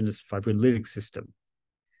endogenous fibrinolytic system.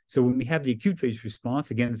 So when we have the acute phase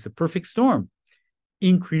response, again, it's a perfect storm.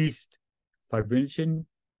 Increased fibrinogen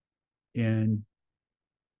and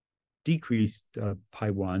decreased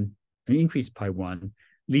PI1, and increased PI1,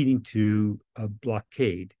 leading to a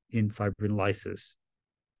blockade in fibrinolysis.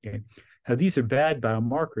 Okay. Now, these are bad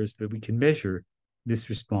biomarkers, but we can measure this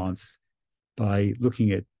response by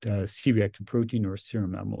looking at C-reactive protein or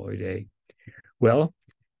serum amyloid A. Well,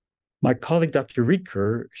 my colleague, Dr.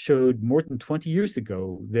 Riedker, showed more than 20 years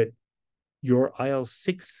ago that your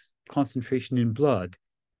IL-6 concentration in blood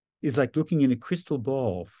is like looking in a crystal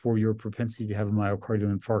ball for your propensity to have a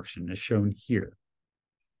myocardial infarction, as shown here.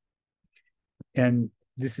 And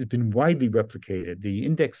this has been widely replicated. The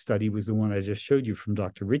index study was the one I just showed you from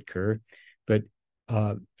Dr. Riedker, but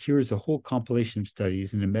here is a whole compilation of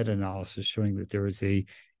studies and a meta-analysis showing that there is a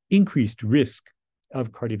increased risk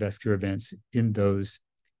of cardiovascular events in those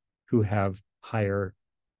who have higher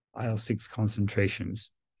IL-6 concentrations.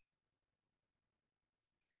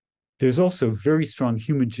 There's also very strong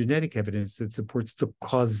human genetic evidence that supports the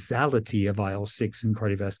causality of IL-6 in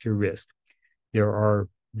cardiovascular risk. There are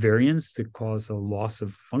variants that cause a loss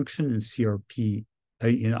of function in CRP,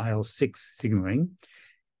 in IL-6 signaling.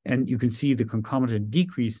 And you can see the concomitant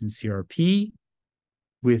decrease in CRP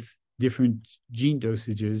with different gene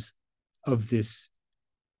dosages of this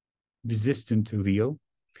resistant allele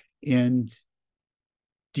and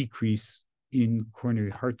decrease in coronary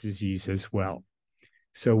heart disease as well.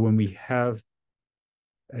 So when we have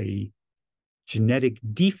a genetic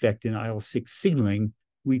defect in IL-6 signaling,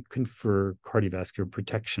 we confer cardiovascular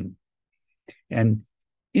protection. And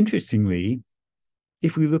interestingly,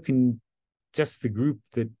 if we look in just the group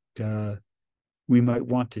that we might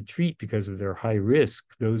want to treat because of their high risk,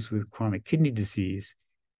 those with chronic kidney disease,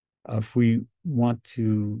 if we want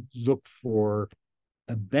to look for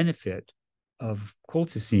a benefit of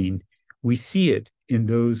colchicine, we see it in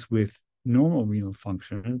those with normal renal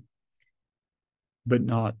function but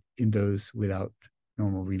not in those without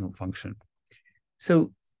normal renal function.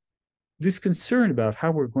 So this concern about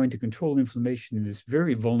how we're going to control inflammation in this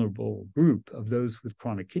very vulnerable group of those with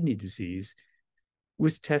chronic kidney disease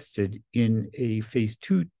was tested in a phase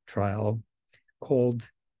 2 trial called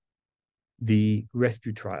the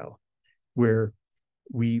rescue trial, where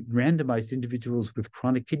we randomized individuals with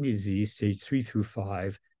chronic kidney disease, stage 3 through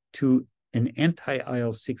 5, to an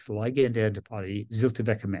anti-IL-6 ligand antibody,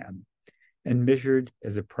 ziltivekimab, and measured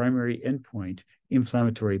as a primary endpoint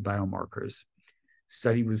inflammatory biomarkers.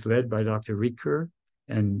 Study was led by Dr. Ritker,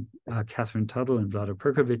 and Catherine Tuttle and Vlado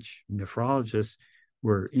Perkovic, nephrologists,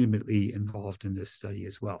 were intimately involved in this study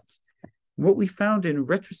as well. What we found in a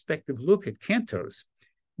retrospective look at CANTOS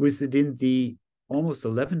was that in the almost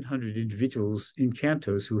 1,100 individuals in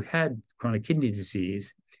CANTOS who had chronic kidney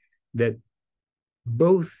disease, that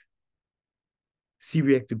both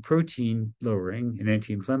C-reactive protein lowering, an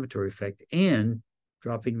anti-inflammatory effect, and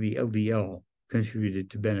dropping the LDL contributed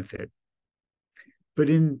to benefit. But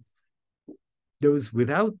in those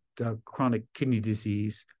without chronic kidney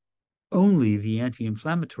disease, only the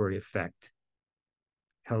anti-inflammatory effect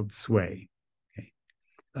held sway. Okay.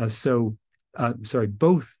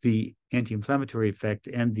 Both the anti-inflammatory effect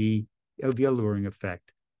and the LDL lowering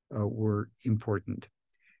effect were important.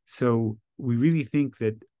 So we really think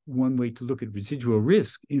that one way to look at residual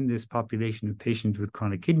risk in this population of patients with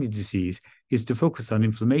chronic kidney disease is to focus on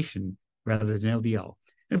inflammation rather than LDL.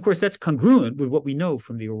 And of course, that's congruent with what we know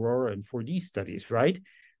from the Aurora and 4D studies, right?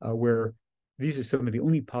 Where these are some of the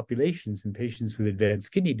only populations in patients with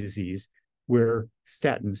advanced kidney disease where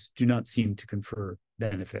statins do not seem to confer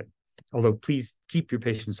benefit. Although please keep your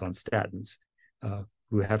patients on statins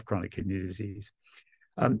who have chronic kidney disease.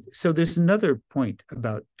 So there's another point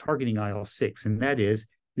about targeting IL-6, and that is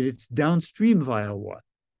that it's downstream of IL-1.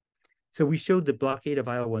 So we showed that blockade of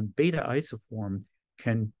IL-1 beta isoform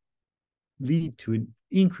can lead to an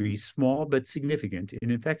increase, small but significant, in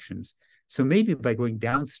infections. So maybe by going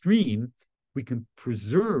downstream, we can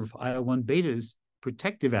preserve IL-1 beta's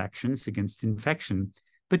protective actions against infection,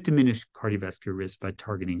 but diminish cardiovascular risk by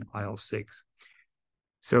targeting IL-6.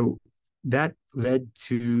 So that led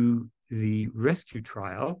to the rescue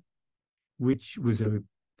trial, which was a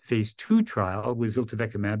phase 2 trial with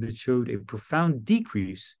ziltivekimab that showed a profound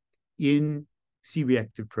decrease in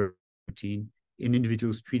C-reactive protein in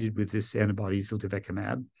individuals treated with this antibody,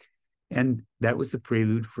 ziltivekimab. And that was the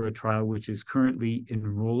prelude for a trial which is currently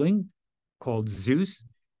enrolling called ZEUS,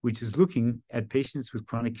 which is looking at patients with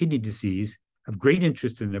chronic kidney disease of great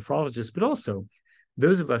interest in nephrologists, but also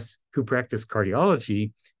those of us who practice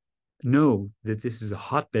cardiology know that this is a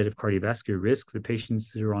hotbed of cardiovascular risk. The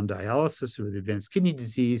patients that are on dialysis or with advanced kidney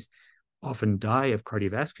disease often die of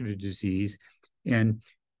cardiovascular disease. And,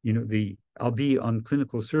 you know, I'll be on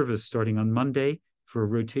clinical service starting on Monday for a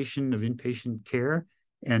rotation of inpatient care.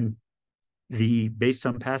 And based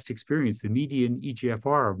on past experience, the median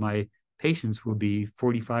eGFR of my patients will be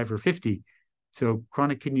 45 or 50. So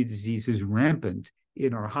chronic kidney disease is rampant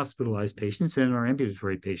in our hospitalized patients and our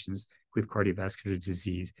ambulatory patients with cardiovascular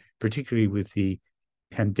disease, particularly with the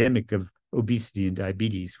pandemic of obesity and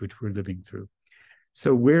diabetes, which we're living through.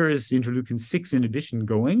 So where is interleukin-6 inhibition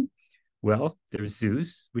going? Well, there's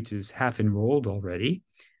ZEUS, which is half enrolled already.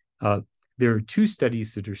 There are 2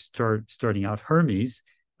 studies that are starting out, Hermes,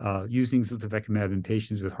 using ziltivekimab in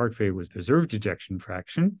patients with heart failure with preserved ejection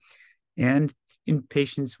fraction, and in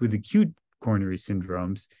patients with acute coronary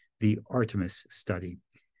syndromes, the Artemis study.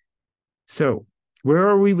 So where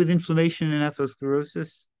are we with inflammation and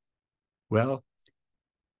atherosclerosis? Well,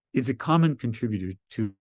 it's a common contributor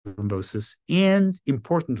to thrombosis, and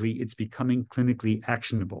importantly, it's becoming clinically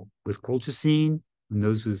actionable with colchicine in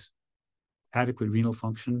those with adequate renal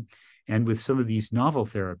function, and with some of these novel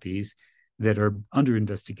therapies that are under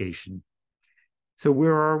investigation. So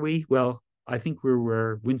where are we? Well, I think we're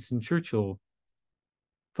where Winston Churchill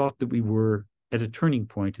thought that we were at a turning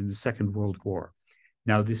point in the Second World War.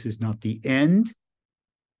 Now, this is not the end.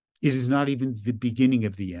 It is not even the beginning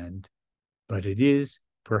of the end, but it is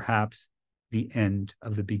perhaps the end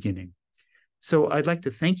of the beginning. So I'd like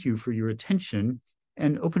to thank you for your attention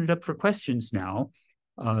and open it up for questions now.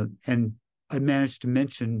 And I managed to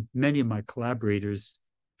mention many of my collaborators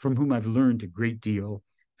from whom I've learned a great deal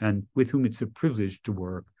and with whom it's a privilege to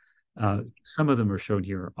work. Some of them are shown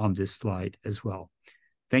here on this slide as well.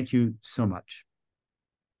 Thank you so much.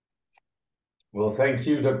 Well, thank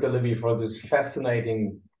you, Dr. Libby, for this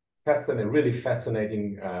really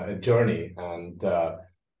fascinating journey, and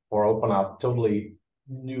for opening up totally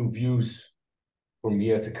new views for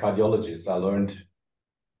me as a cardiologist. I learned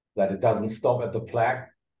that it doesn't stop at the plaque,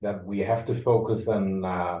 that we have to focus on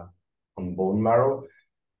on bone marrow.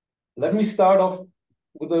 Let me start off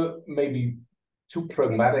with a maybe too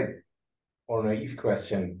pragmatic or naive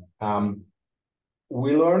question.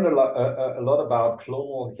 We learned a lot about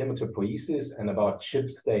clonal hematopoiesis and about chip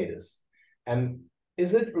status. And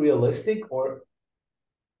is it realistic, or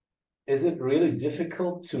is it really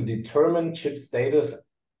difficult to determine chip status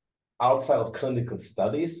outside of clinical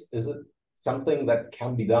studies? Is it something that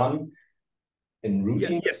can be done in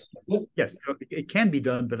routine? Yes, it can be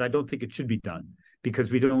done, but I don't think it should be done because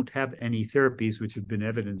we don't have any therapies which have been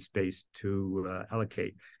evidence-based to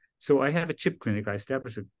allocate. So I have a chip clinic. I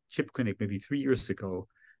established a chip clinic maybe 3 years ago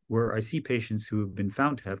where I see patients who have been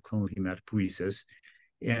found to have clonal hematopoiesis.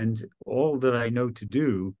 And all that I know to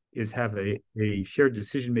do is have a shared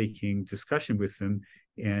decision-making discussion with them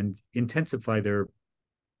and intensify their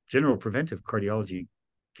general preventive cardiology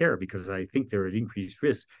care, because I think they're at increased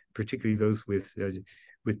risk, particularly those with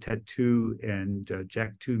TET2 and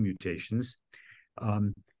JAK2 mutations.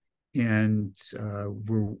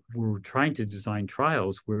 We're trying to design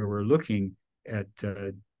trials where we're looking at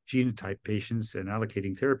genotype patients and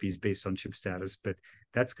allocating therapies based on chip status, but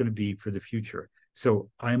that's going to be for the future. So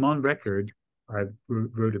I'm on record. I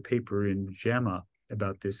wrote a paper in JAMA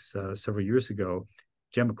about this several years ago,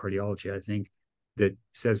 JAMA Cardiology, I think, that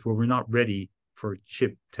says, well, we're not ready for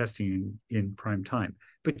chip testing in prime time.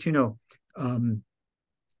 But,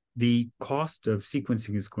 the cost of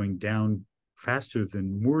sequencing is going down faster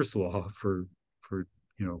than Moore's law for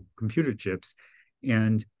computer chips.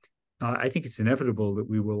 And I think it's inevitable that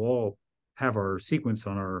we will all have our sequence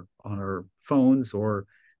on our phones, or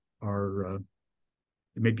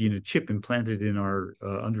maybe in a chip implanted in our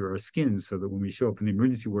under our skin, so that when we show up in the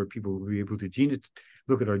emergency ward, people will be able to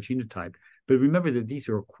look at our genotype. But remember that these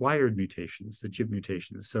are acquired mutations, the chip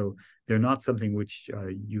mutations. So they're not something which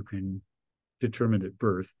you can determine at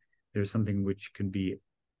birth. They're something which can be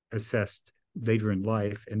assessed later in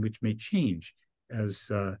life and which may change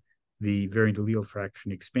as the variant allele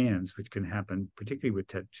fraction expands, which can happen particularly with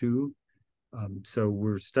TET2. So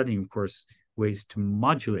we're studying, of course, ways to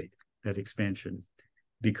modulate that expansion,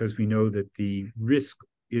 because we know that the risk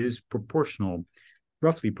is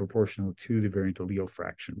roughly proportional to the variant allele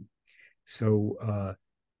fraction. So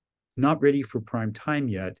not ready for prime time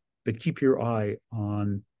yet, but keep your eye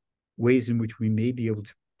on ways in which we may be able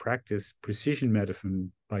to practice precision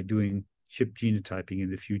medicine by doing chip genotyping in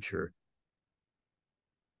the future.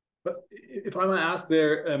 But if I might ask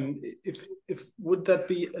there, if would that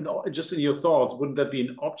be just in your thoughts, would that be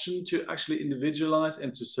an option to actually individualize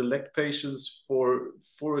and to select patients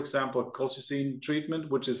for example, colchicine treatment,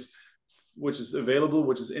 which is available,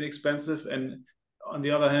 which is inexpensive, and on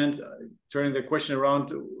the other hand, turning the question around,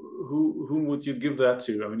 whom would you give that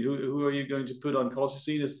to? I mean, who are you going to put on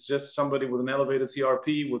colchicine? Is it just somebody with an elevated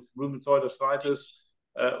CRP, with rheumatoid arthritis?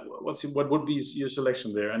 What would be your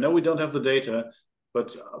selection there? I know we don't have the data,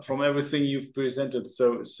 but from everything you've presented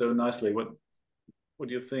so nicely, what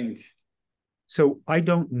do you think? So I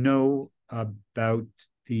don't know about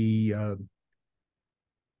the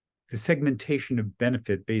segmentation of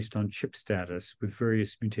benefit based on chip status with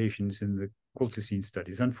various mutations in the colchicine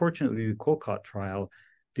studies. Unfortunately, the Colcott trial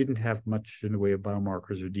didn't have much in the way of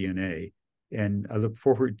biomarkers or DNA. And I look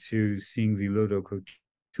forward to seeing the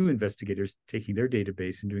LODOCO2 investigators taking their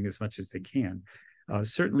database and doing as much as they can.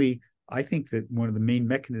 Certainly, I think that one of the main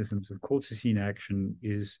mechanisms of colchicine action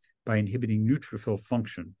is by inhibiting neutrophil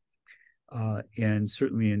function. And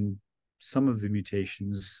certainly in some of the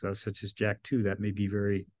mutations, such as JAK2, that may be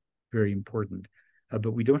very, very important.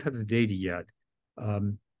 But we don't have the data yet.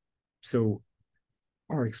 So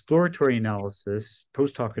our exploratory analysis,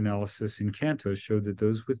 post-hoc analysis in CANTOS showed that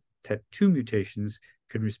those with TET2 mutations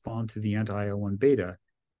can respond to the anti-IL-1 beta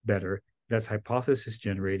better. That's hypothesis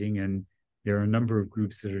generating, and there are a number of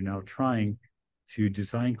groups that are now trying to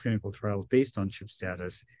design clinical trials based on chip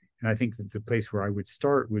status. And I think that the place where I would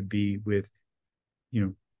start would be with,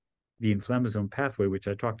 the inflammasome pathway, which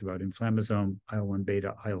I talked about, inflammasome, IL-1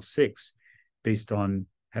 beta, IL-6, based on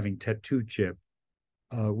having TET2 chip.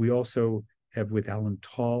 We also have, with Alan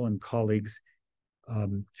Tall and colleagues,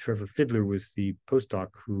 Trevor Fiedler was the postdoc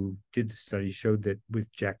who did the study, showed that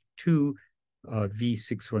with JAK2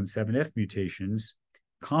 V617F mutations,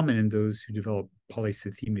 common in those who develop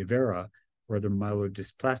polycythemia vera or other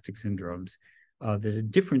myelodysplastic syndromes, that a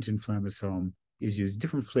different inflammasome is used,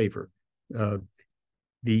 different flavor.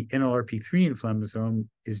 The NLRP3 inflammasome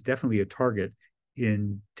is definitely a target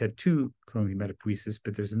in TET2 clonal hematopoiesis,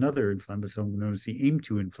 but there's another inflammasome known as the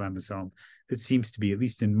AIM2 inflammasome that seems to be, at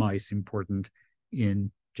least in mice, important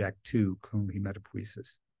in JAK2 clonal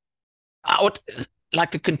hematopoiesis. I would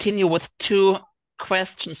like to continue with two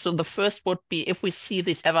questions. So the first would be, if we see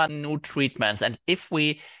these ever new treatments and if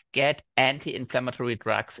we get anti-inflammatory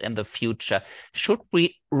drugs in the future, should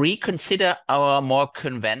we reconsider our more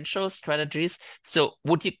conventional strategies? So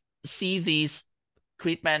would you see these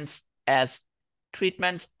treatments as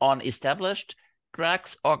treatments on established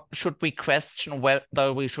drugs, or should we question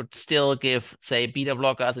whether we should still give, say, beta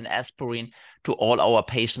blockers and aspirin to all our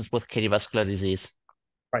patients with cardiovascular disease?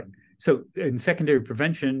 Right. So in secondary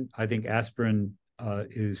prevention, I think aspirin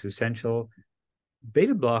is essential.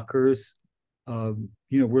 Beta blockers,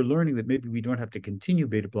 we're learning that maybe we don't have to continue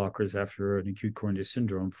beta blockers after an acute coronary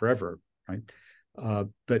syndrome forever, right?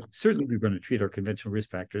 But certainly we're going to treat our conventional risk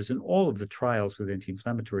factors, and all of the trials with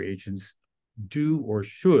anti-inflammatory agents do or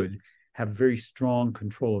should have very strong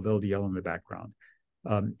control of LDL in the background.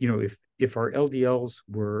 If our LDLs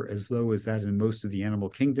were as low as that in most of the animal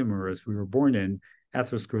kingdom, or as we were born in,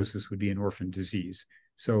 atherosclerosis would be an orphan disease.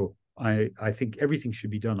 So I think everything should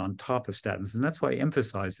be done on top of statins. And that's why I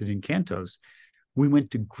emphasize that in CANTOS, we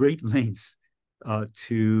went to great lengths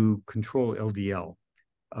to control LDL.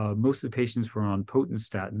 Most of the patients were on potent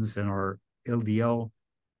statins, and our LDL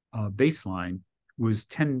baseline was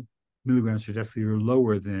 10 milligrams per deciliter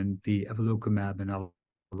lower than the evolocumab and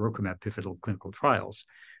alirocumab pivotal clinical trials.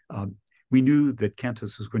 We knew that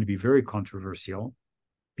CANTOS was going to be very controversial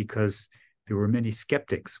because there were many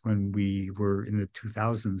skeptics when we were in the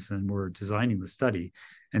 2000s and were designing the study.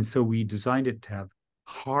 And so we designed it to have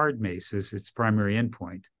hard MACE as its primary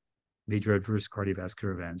endpoint, major adverse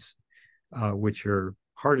cardiovascular events, which are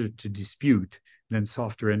harder to dispute than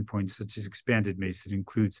softer endpoints such as expanded MACE that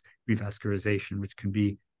includes revascularization, which can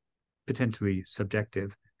be potentially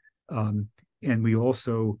subjective. And we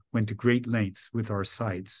also went to great lengths with our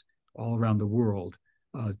sites all around the world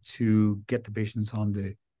to get the patients on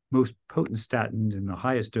the most potent statin and the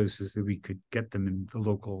highest doses that we could get them in the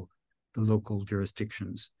local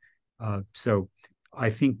jurisdictions. So I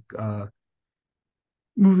think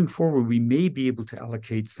moving forward, we may be able to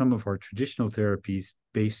allocate some of our traditional therapies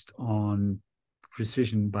based on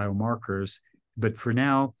precision biomarkers. But for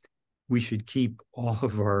now, we should keep all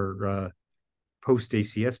of our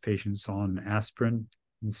post-ACS patients on aspirin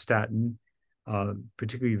and statin,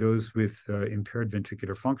 particularly those with impaired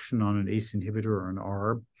ventricular function on an ACE inhibitor or an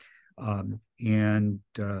ARB. And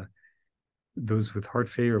those with heart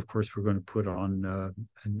failure, of course, we're going to put on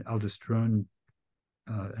an aldosterone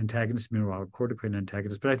antagonist, mineralocorticoid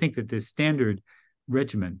antagonist. But I think that the standard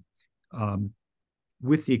regimen,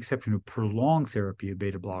 with the exception of prolonged therapy of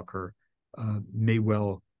beta blocker, may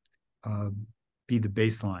well be the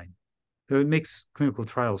baseline. So it makes clinical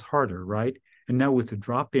trials harder, right? And now with the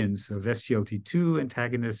drop-ins of SGLT2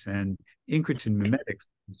 antagonists and incretin mimetics,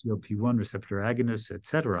 GLP-1 receptor agonists, et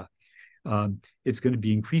cetera, it's going to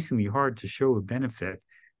be increasingly hard to show a benefit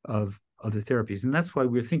of other therapies. And that's why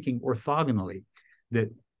we're thinking orthogonally that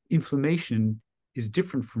inflammation is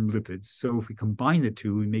different from lipids. So if we combine the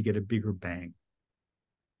two, we may get a bigger bang.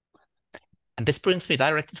 And this brings me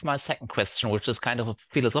directly to my second question, which is kind of a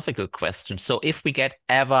philosophical question. So if we get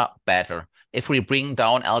ever better, if we bring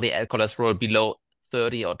down LDL cholesterol below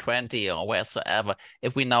 30 or 20 or wheresoever,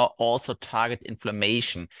 if we now also target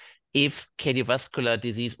inflammation, if cardiovascular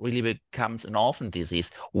disease really becomes an orphan disease,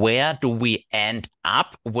 where do we end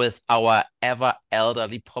up with our ever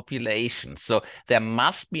elderly population? So there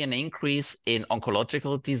must be an increase in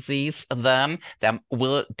oncological disease then. There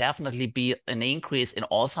will definitely be an increase in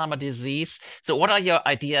Alzheimer's disease. So what are your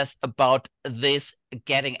ideas about this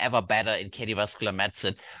getting ever better in cardiovascular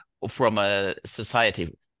medicine from a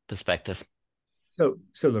society perspective? So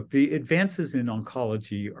look, the advances in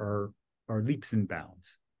oncology are leaps and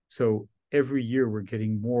bounds. So every year we're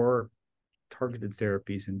getting more targeted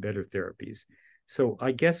therapies and better therapies. So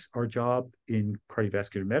I guess our job in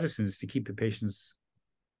cardiovascular medicine is to keep the patients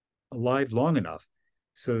alive long enough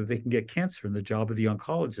so that they can get cancer. And the job of the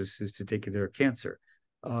oncologist is to take care of their cancer.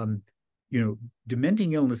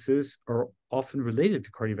 Dementing illnesses are often related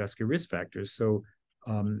to cardiovascular risk factors. So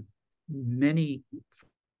many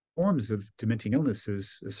forms of dementing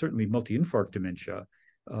illnesses, certainly multi-infarct dementia,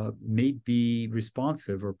 may be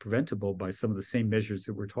responsive or preventable by some of the same measures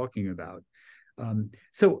that we're talking about.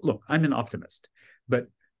 So look, I'm an optimist, but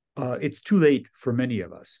it's too late for many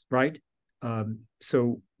of us, right?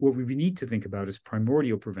 So what we need to think about is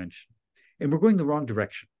primordial prevention. And we're going the wrong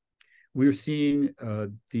direction. We're seeing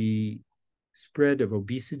the spread of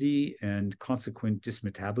obesity and consequent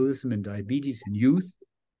dysmetabolism and diabetes in youth.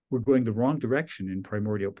 We're going the wrong direction in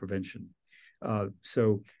primordial prevention.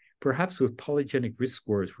 So perhaps with polygenic risk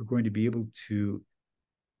scores, we're going to be able to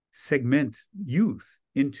segment youth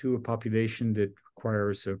into a population that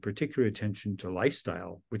requires a particular attention to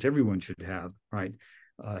lifestyle, which everyone should have, right?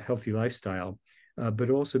 Healthy lifestyle, but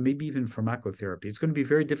also maybe even pharmacotherapy. It's going to be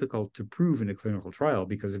very difficult to prove in a clinical trial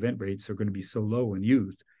because event rates are going to be so low in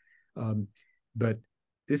youth. But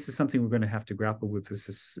this is something we're going to have to grapple with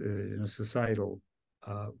this in a societal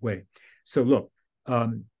way. So look,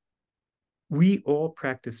 we all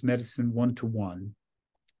practice medicine one-to-one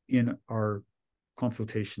in our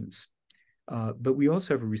consultations, but we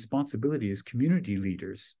also have a responsibility as community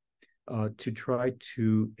leaders to try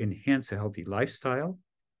to enhance a healthy lifestyle,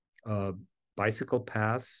 bicycle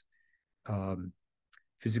paths,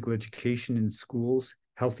 physical education in schools,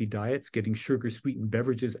 healthy diets, getting sugar-sweetened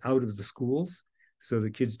beverages out of the schools so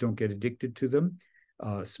the kids don't get addicted to them,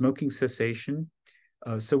 smoking cessation.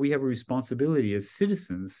 So we have a responsibility as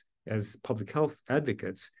citizens, as public health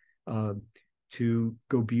advocates, to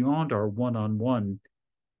go beyond our one-on-one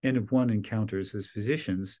N-of-1 encounters as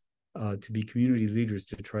physicians to be community leaders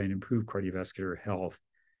to try and improve cardiovascular health,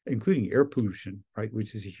 including air pollution, right,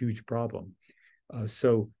 which is a huge problem. And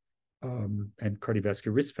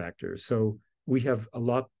cardiovascular risk factors. So we have a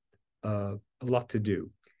lot to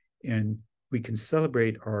do, and we can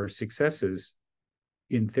celebrate our successes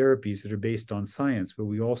in therapies that are based on science, but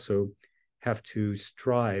we also have to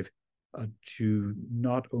strive to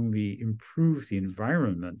not only improve the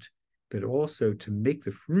environment, but also to make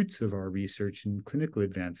the fruits of our research and clinical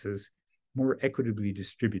advances more equitably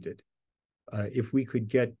distributed. If we could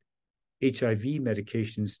get HIV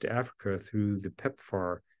medications to Africa through the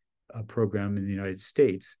PEPFAR program in the United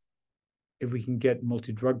States, if we can get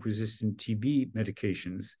multi-drug resistant TB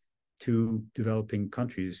medications to developing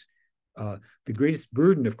countries, the greatest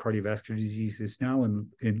burden of cardiovascular disease is now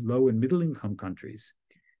in low and middle income countries.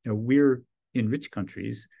 You know, we're in rich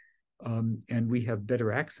countries, and we have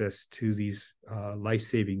better access to these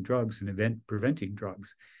life-saving drugs and event-preventing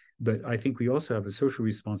drugs. But I think we also have a social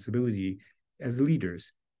responsibility as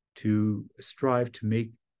leaders to strive to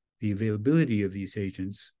make the availability of these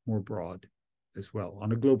agents more broad as well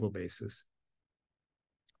on a global basis.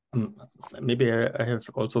 Maybe I have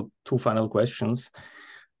also two final questions.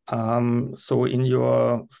 So in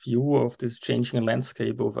your view of this changing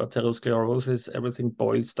landscape of atherosclerosis, everything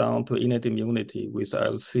boils down to innate immunity with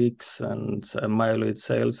IL-6 and myeloid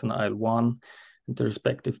cells and IL-1 and the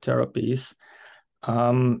respective therapies.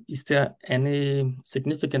 Is there any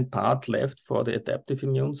significant part left for the adaptive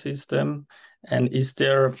immune system? And is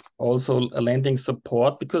there also a lending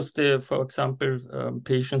support? Because, for example,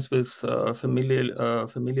 patients with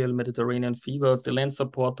familial Mediterranean fever, they lend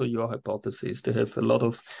support to your hypothesis. They have a lot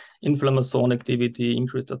of inflammasome activity,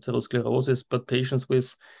 increased atherosclerosis, but patients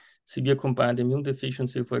with severe combined immune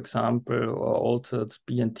deficiency, for example, or altered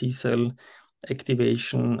B and T cell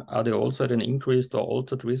activation, are they also at an increased or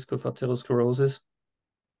altered risk of atherosclerosis?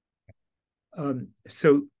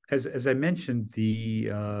 So as I mentioned,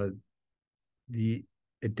 the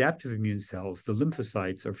adaptive immune cells, the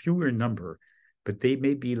lymphocytes, are fewer in number, but they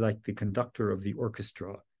may be like the conductor of the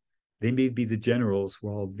orchestra. They may be the generals,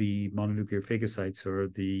 while the mononuclear phagocytes are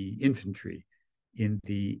the infantry in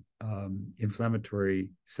the inflammatory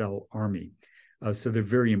cell army. So they're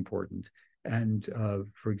very important. And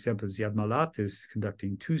for example, Ziad Malat is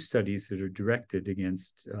conducting 2 studies that are directed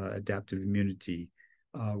against adaptive immunity,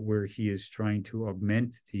 where he is trying to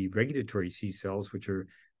augment the regulatory C cells, which are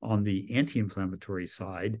on the anti-inflammatory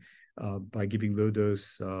side, by giving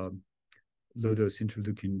low-dose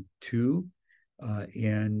interleukin-2.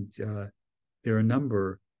 And there are a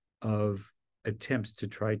number of attempts to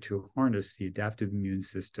try to harness the adaptive immune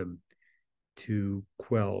system to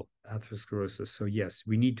quell atherosclerosis. So yes,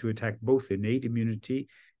 we need to attack both innate immunity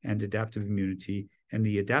and adaptive immunity, and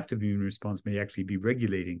the adaptive immune response may actually be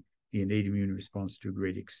regulating the innate immune response to a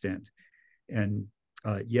great extent. And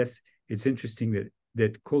yes, it's interesting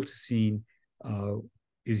that colchicine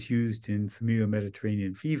is used in familial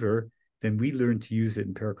Mediterranean fever. Then we learned to use it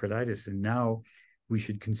in pericarditis, and now we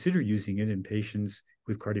should consider using it in patients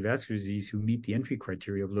with cardiovascular disease who meet the entry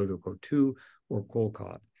criteria of LODOCO2 or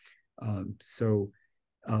Colcott.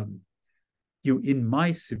 In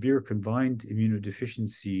my severe combined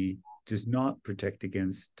immunodeficiency does not protect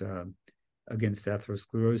against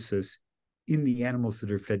atherosclerosis in the animals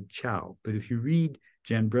that are fed chow. But if you read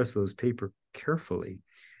Jan Breslow's paper carefully,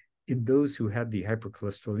 in those who had the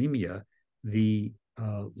hypercholesterolemia, the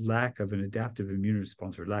lack of an adaptive immune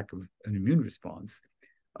response or lack of an immune response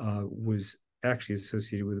was actually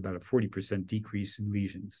associated with about a 40% decrease in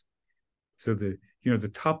lesions. So the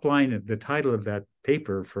top line of the title of that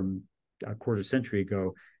paper from a quarter century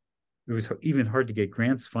ago, it was even hard to get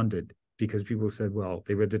grants funded because people said, well,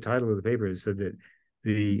 they read the title of the paper and said that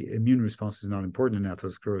the immune response is not important in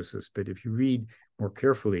atherosclerosis, but if you read more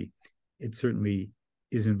carefully, it certainly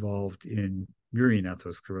is involved in murine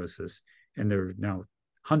atherosclerosis. And there are now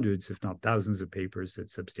hundreds, if not thousands, of papers that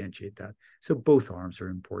substantiate that. So both arms are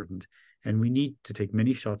important. And we need to take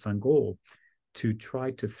many shots on goal to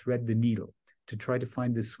try to thread the needle, to try to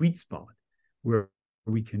find the sweet spot where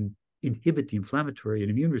we can inhibit the inflammatory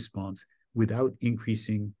and immune response without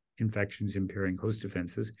increasing infections, impairing host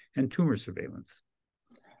defenses, and tumor surveillance.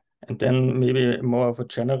 And then maybe more of a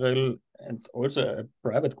general and also a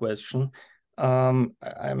private question.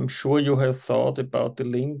 I'm sure you have thought about the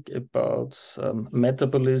link about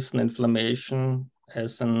metabolism, inflammation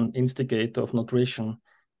as an instigator of nutrition.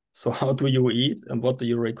 So how do you eat and what do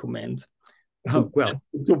you recommend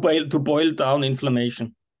to boil down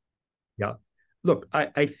inflammation? Yeah, look,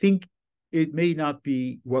 I think it may not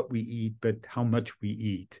be what we eat, but how much we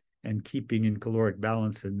eat, and keeping in caloric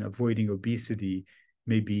balance and avoiding obesity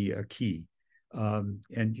may be a key.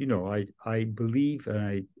 And, you know, I believe,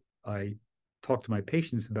 and I talk to my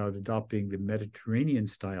patients about adopting the Mediterranean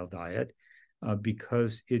style diet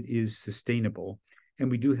because it is sustainable.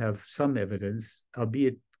 And we do have some evidence,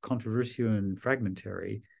 albeit controversial and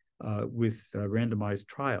fragmentary, with randomized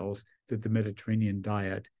trials that the Mediterranean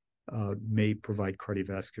diet may provide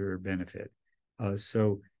cardiovascular benefit.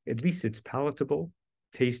 So at least it's palatable,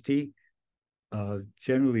 tasty,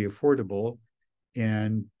 generally affordable,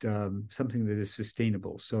 and something that is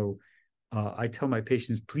sustainable. So I tell my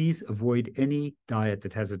patients, please avoid any diet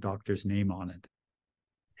that has a doctor's name on it.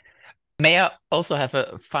 May I also have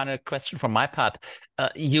a final question from my part?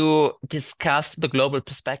 You discussed the global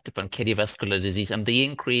perspective on cardiovascular disease and the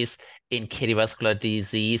increase in cardiovascular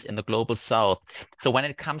disease in the global south. So when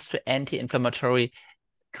it comes to anti-inflammatory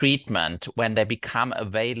treatment, when they become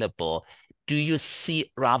available, do you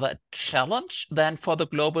see rather a challenge than for the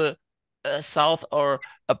global south, or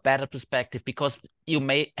a better perspective? Because you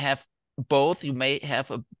may have both. You may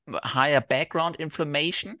have a higher background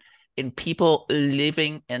inflammation in people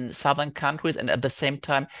living in southern countries, and at the same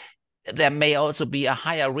time there may also be a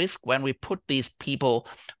higher risk when we put these people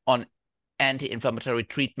on anti-inflammatory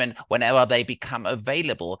treatment whenever they become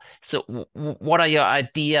available. So what are your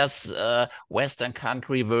ideas, Western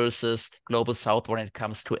country versus global south, when it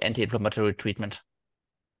comes to anti-inflammatory treatment?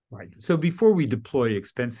 Right. So before we deploy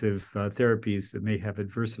expensive therapies that may have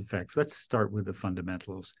adverse effects, let's start with the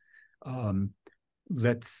fundamentals.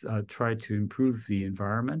 Let's try to improve the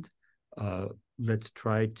environment. Let's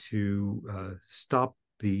try to stop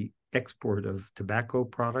the export of tobacco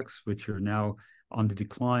products, which are now on the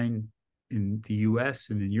decline in the US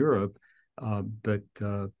and in Europe. But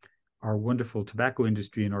our wonderful tobacco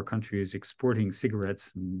industry in our country is exporting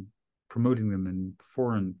cigarettes and promoting them in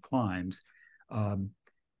foreign climes.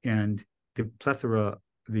 And the plethora,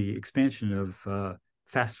 the expansion of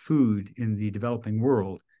fast food in the developing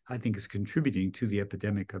world, I think, is contributing to the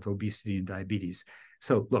epidemic of obesity and diabetes.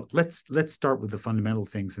 So look, let's start with the fundamental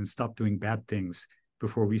things and stop doing bad things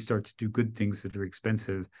before we start to do good things that are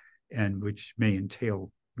expensive and which may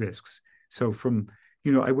entail risks. So from,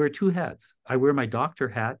 you know, I wear two hats. I wear my doctor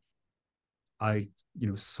hat. I, you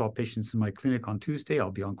know, saw patients in my clinic on Tuesday. I'll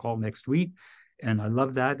be on call next week. And I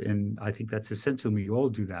love that. And I think that's essential. We all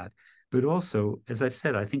do that. But also, as I've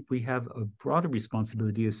said, I think we have a broader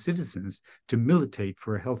responsibility as citizens to militate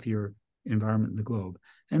for a healthier environment in the globe.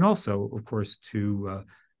 And also, of course, to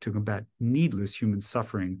combat needless human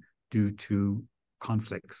suffering due to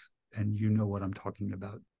conflicts. And you know what I'm talking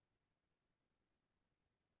about.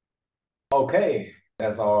 Okay.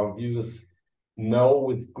 As our viewers know,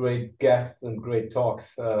 with great guests and great talks,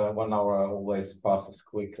 1 hour always passes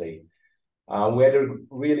quickly. We had a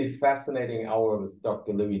really fascinating hour with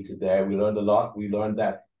Dr. Libby today. We learned a lot. We learned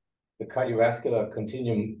that the cardiovascular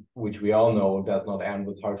continuum, which we all know, does not end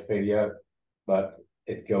with heart failure, but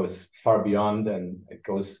it goes far beyond, and it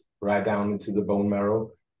goes right down into the bone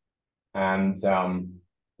marrow. And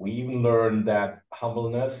we even learned that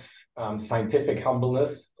humbleness, scientific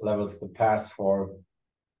humbleness, levels the path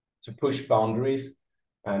to push boundaries.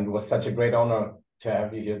 And it was such a great honor to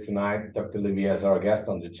have you here tonight, Dr. Libby, as our guest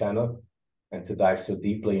on the channel, and to dive so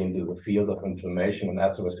deeply into the field of inflammation and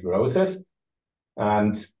atherosclerosis.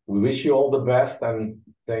 And we wish you all the best, and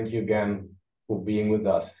thank you again for being with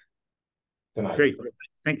us tonight. Great.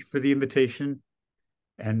 Thank you for the invitation.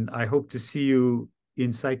 And I hope to see you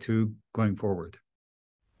in situ going forward.